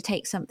does it have to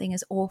take something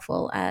as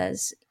awful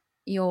as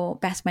your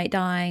best mate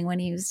dying when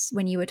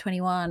you were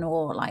 21,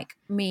 or like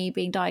me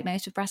being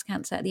diagnosed with breast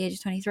cancer at the age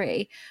of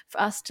 23, for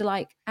us to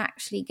like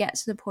actually get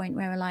to the point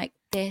where we're like,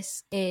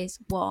 this is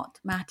what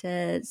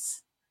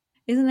matters?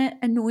 Isn't it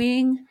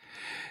annoying?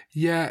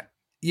 Yeah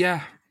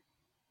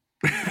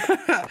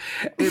it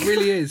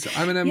really is.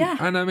 I mean,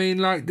 and I mean,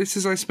 like, this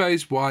is, I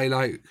suppose, why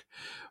like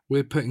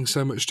we're putting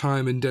so much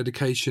time and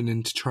dedication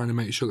into trying to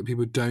make sure that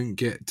people don't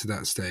get to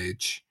that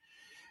stage.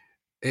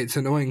 It's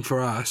annoying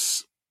for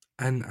us.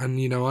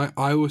 and you know,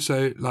 I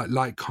also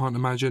like can't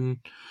imagine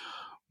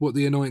what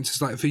the annoyance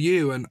is like for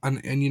you, and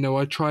you know,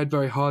 I tried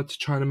very hard to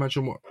try and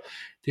imagine what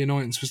the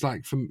annoyance was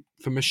like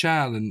for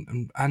Michelle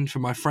and for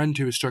my friend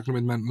who was struggling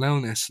with mental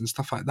illness and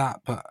stuff like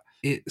that. But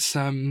it's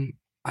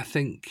I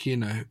think, you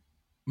know,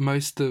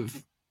 most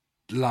of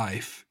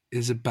life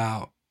is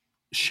about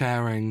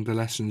sharing the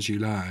lessons you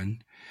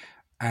learn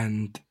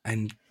and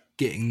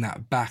getting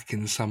that back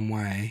in some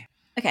way.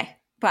 Okay,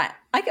 right.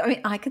 I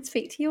mean, I could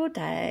speak to your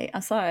day.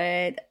 I'm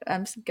sorry,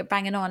 I'm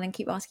banging on and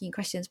keep asking you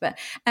questions, but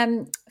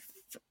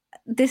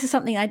this is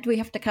something we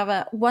have to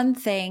cover. One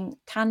thing,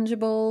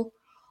 tangible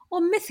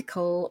or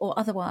mythical or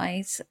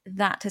otherwise,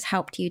 that has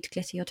helped you to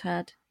glitter your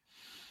turd.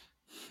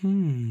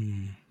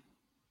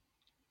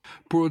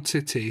 Broad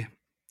City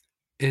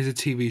is a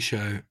TV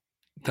show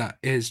that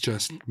is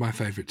just my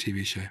favourite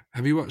TV show.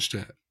 Have you watched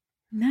it?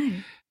 No.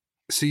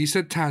 So you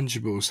said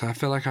tangible, so I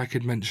feel like I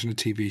could mention a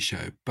TV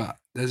show, but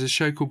there's a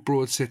show called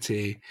Broad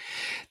City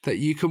that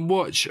you can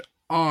watch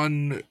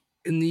in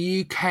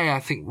the UK. I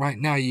think right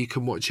now you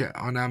can watch it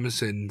on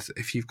Amazon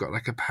if you've got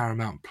like a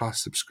Paramount Plus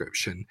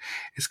subscription.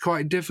 It's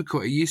quite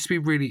difficult. It used to be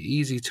really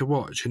easy to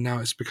watch and now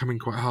it's becoming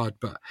quite hard,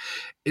 but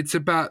it's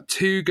about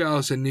two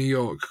girls in New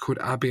York called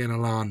Abby and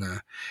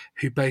Alana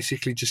who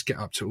basically just get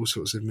up to all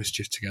sorts of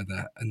mischief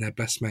together and they're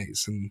best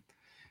mates, and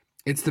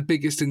it's the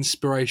biggest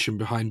inspiration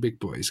behind Big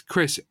Boys.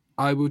 Chris,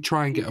 I will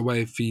try and get a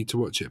way for you to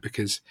watch it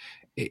because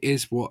it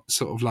is what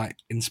sort of like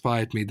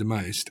inspired me the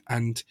most.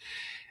 And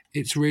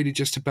it's really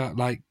just about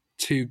like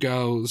two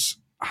girls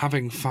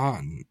having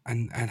fun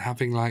and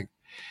having like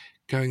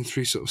going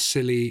through sort of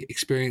silly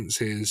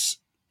experiences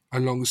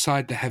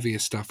alongside the heavier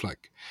stuff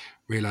like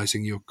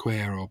realizing you're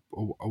queer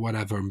or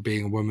whatever and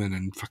being a woman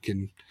and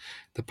fucking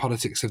the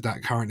politics of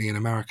that currently in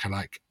America.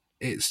 Like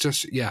it's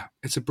just, yeah,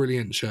 it's a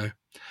brilliant show.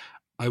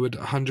 I would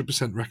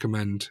 100%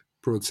 recommend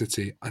Broad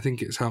City. I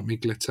think it's helped me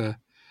glitter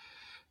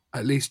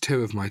at least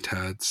two of my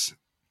turds.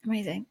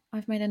 Amazing.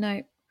 I've made a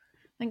note.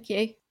 Thank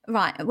you.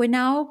 Right. We're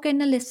now going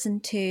to listen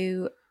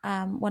to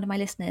one of my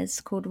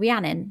listeners called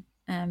Rhiannon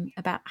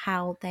about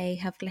how they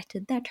have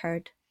glittered their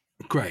turd.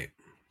 Great.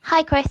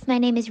 Hi Chris, my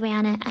name is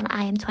Rihanna and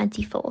I am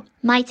 24.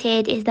 My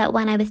turd is that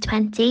when I was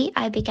 20,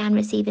 I began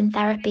receiving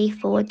therapy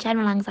for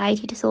general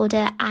anxiety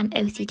disorder and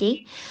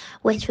OCD,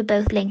 which were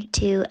both linked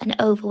to an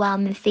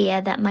overwhelming fear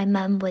that my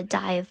mum would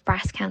die of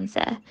breast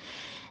cancer.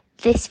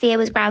 This fear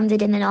was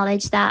grounded in the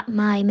knowledge that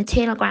my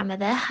maternal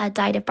grandmother had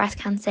died of breast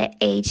cancer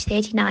aged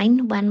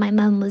 39 when my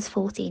mum was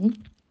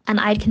 14, and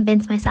I'd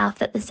convinced myself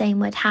that the same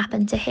would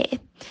happen to her.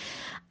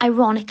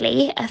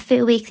 Ironically, a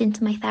few weeks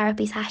into my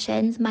therapy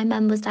sessions, my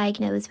mum was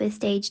diagnosed with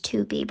stage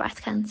 2B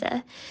breast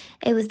cancer.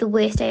 It was the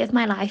worst day of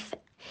my life.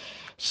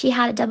 She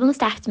had a double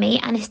mastectomy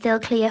and is still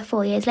clear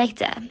 4 years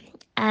later.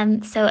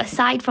 So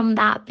aside from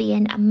that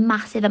being a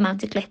massive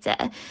amount of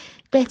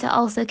glitter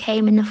also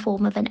came in the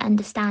form of an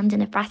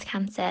understanding of breast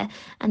cancer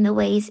and the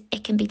ways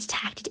it can be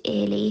detected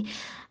early,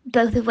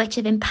 both of which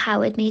have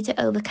empowered me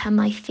to overcome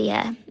my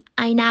fear.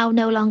 I now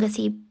no longer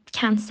see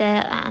cancer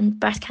and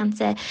breast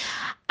cancer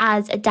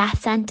as a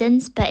death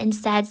sentence, but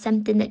instead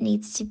something that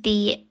needs to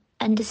be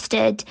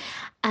understood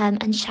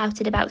and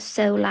shouted about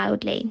so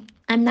loudly.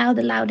 I'm now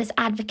the loudest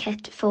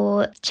advocate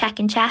for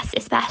checking chest,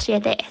 especially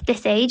at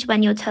this age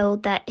when you're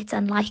told that it's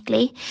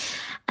unlikely,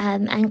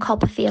 and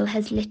Copperfield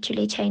has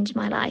literally changed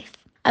my life.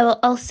 I will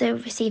also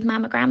receive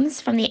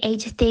mammograms from the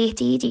age of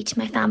 30 due to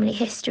my family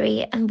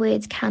history, and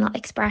words cannot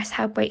express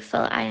how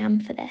grateful I am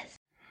for this.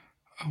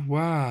 Oh,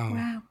 wow.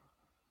 Wow.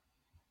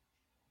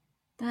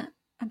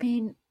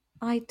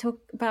 I talk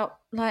about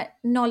like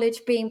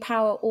knowledge being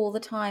power all the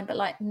time, but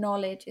like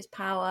knowledge is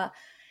power.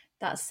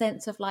 That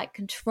sense of like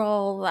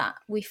control that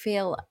we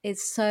feel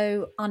is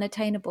so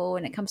unattainable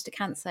when it comes to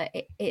cancer,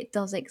 it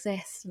does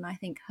exist. And I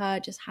think her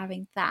just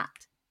having that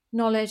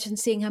knowledge and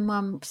seeing her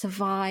mum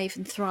survive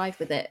and thrive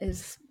with it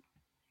is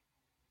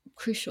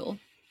crucial.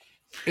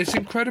 It's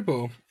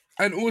incredible.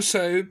 And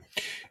also,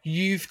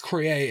 you've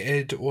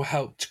created or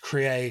helped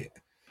create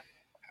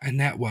a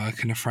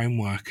network and a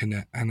framework and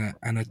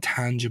a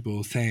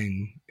tangible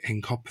thing in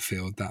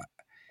Copperfield that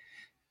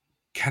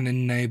can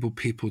enable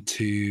people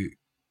to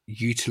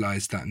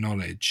utilize that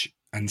knowledge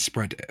and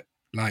spread it.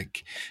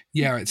 Like,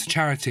 yeah, it's a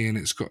charity and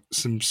it's got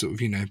some sort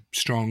of, you know,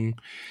 strong,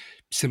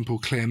 simple,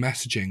 clear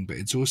messaging, but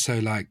it's also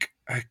like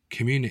a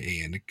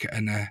community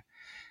and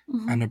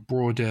a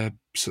broader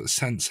sort of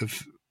sense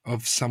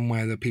of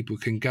somewhere that people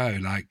can go.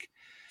 Like,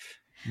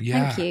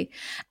 yeah. Thank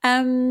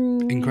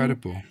you.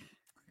 Incredible.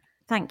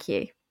 Thank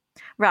you.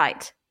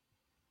 Right.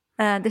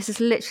 This is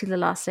literally the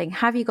last thing.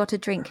 Have you got a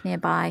drink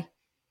nearby?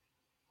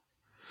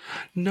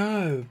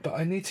 No, but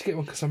I need to get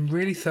one because I'm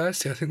really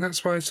thirsty. I think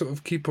that's why I sort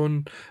of keep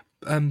on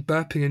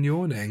burping and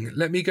yawning.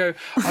 Let me go.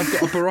 I've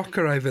got a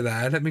Barocca over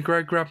there. Let me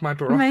go grab my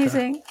Barocca.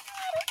 Amazing.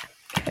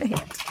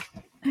 Great.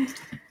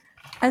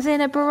 As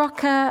in a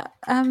Barocca,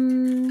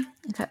 in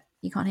fact,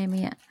 you can't hear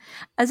me yet.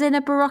 As in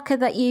a Barocca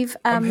that you've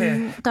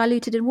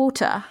diluted in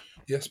water?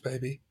 Yes,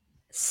 baby.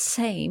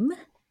 Same.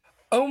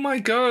 Oh my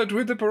God,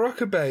 we're the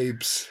Barocca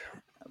babes.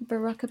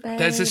 Barocca babes.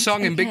 There's a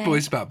song in Big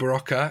Boys about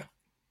Barocca.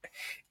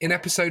 In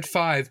episode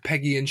 5,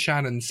 Peggy and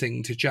Shannon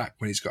sing to Jack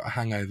when he's got a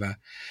hangover.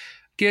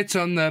 Get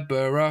on the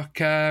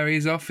Barocca,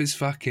 he's off his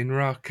fucking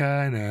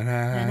rocker. Na,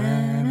 na,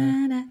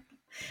 na, na.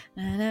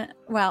 Na, na.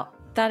 Well,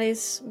 that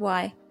is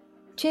why.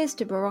 Cheers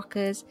to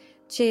Baroccas.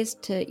 Cheers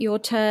to your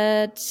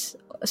turds,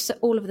 so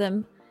all of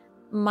them.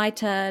 My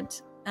turd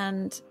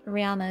and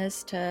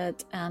Rihanna's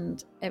turd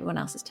and everyone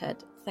else's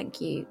turd.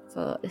 Thank you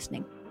for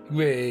listening.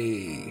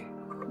 Whee.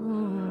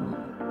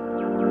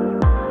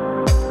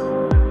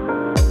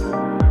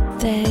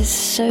 There's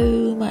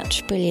so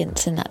much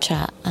brilliance in that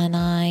chat, and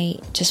I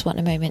just want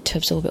a moment to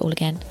absorb it all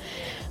again.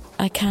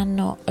 I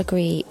cannot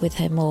agree with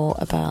her more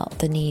about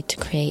the need to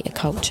create a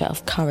culture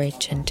of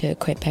courage and to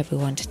equip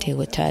everyone to deal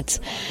with turds.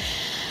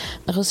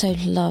 I also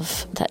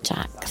love that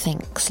Jack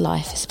thinks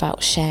life is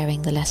about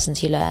sharing the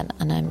lessons you learn,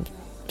 and I'm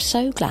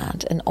so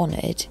glad and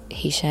honoured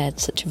he shared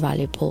such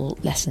valuable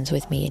lessons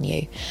with me and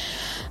you.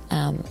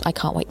 I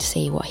can't wait to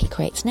see what he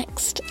creates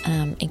next,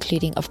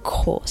 including, of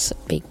course,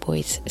 Big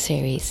Boys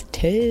Series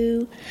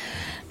 2.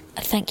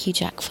 Thank you,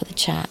 Jack, for the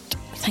chat.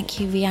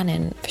 Thank you,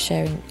 Rhiannon, for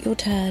sharing your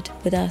turd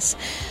with us.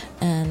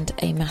 And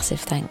a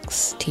massive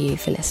thanks to you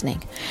for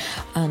listening.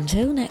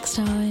 Until next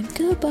time,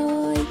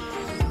 goodbye.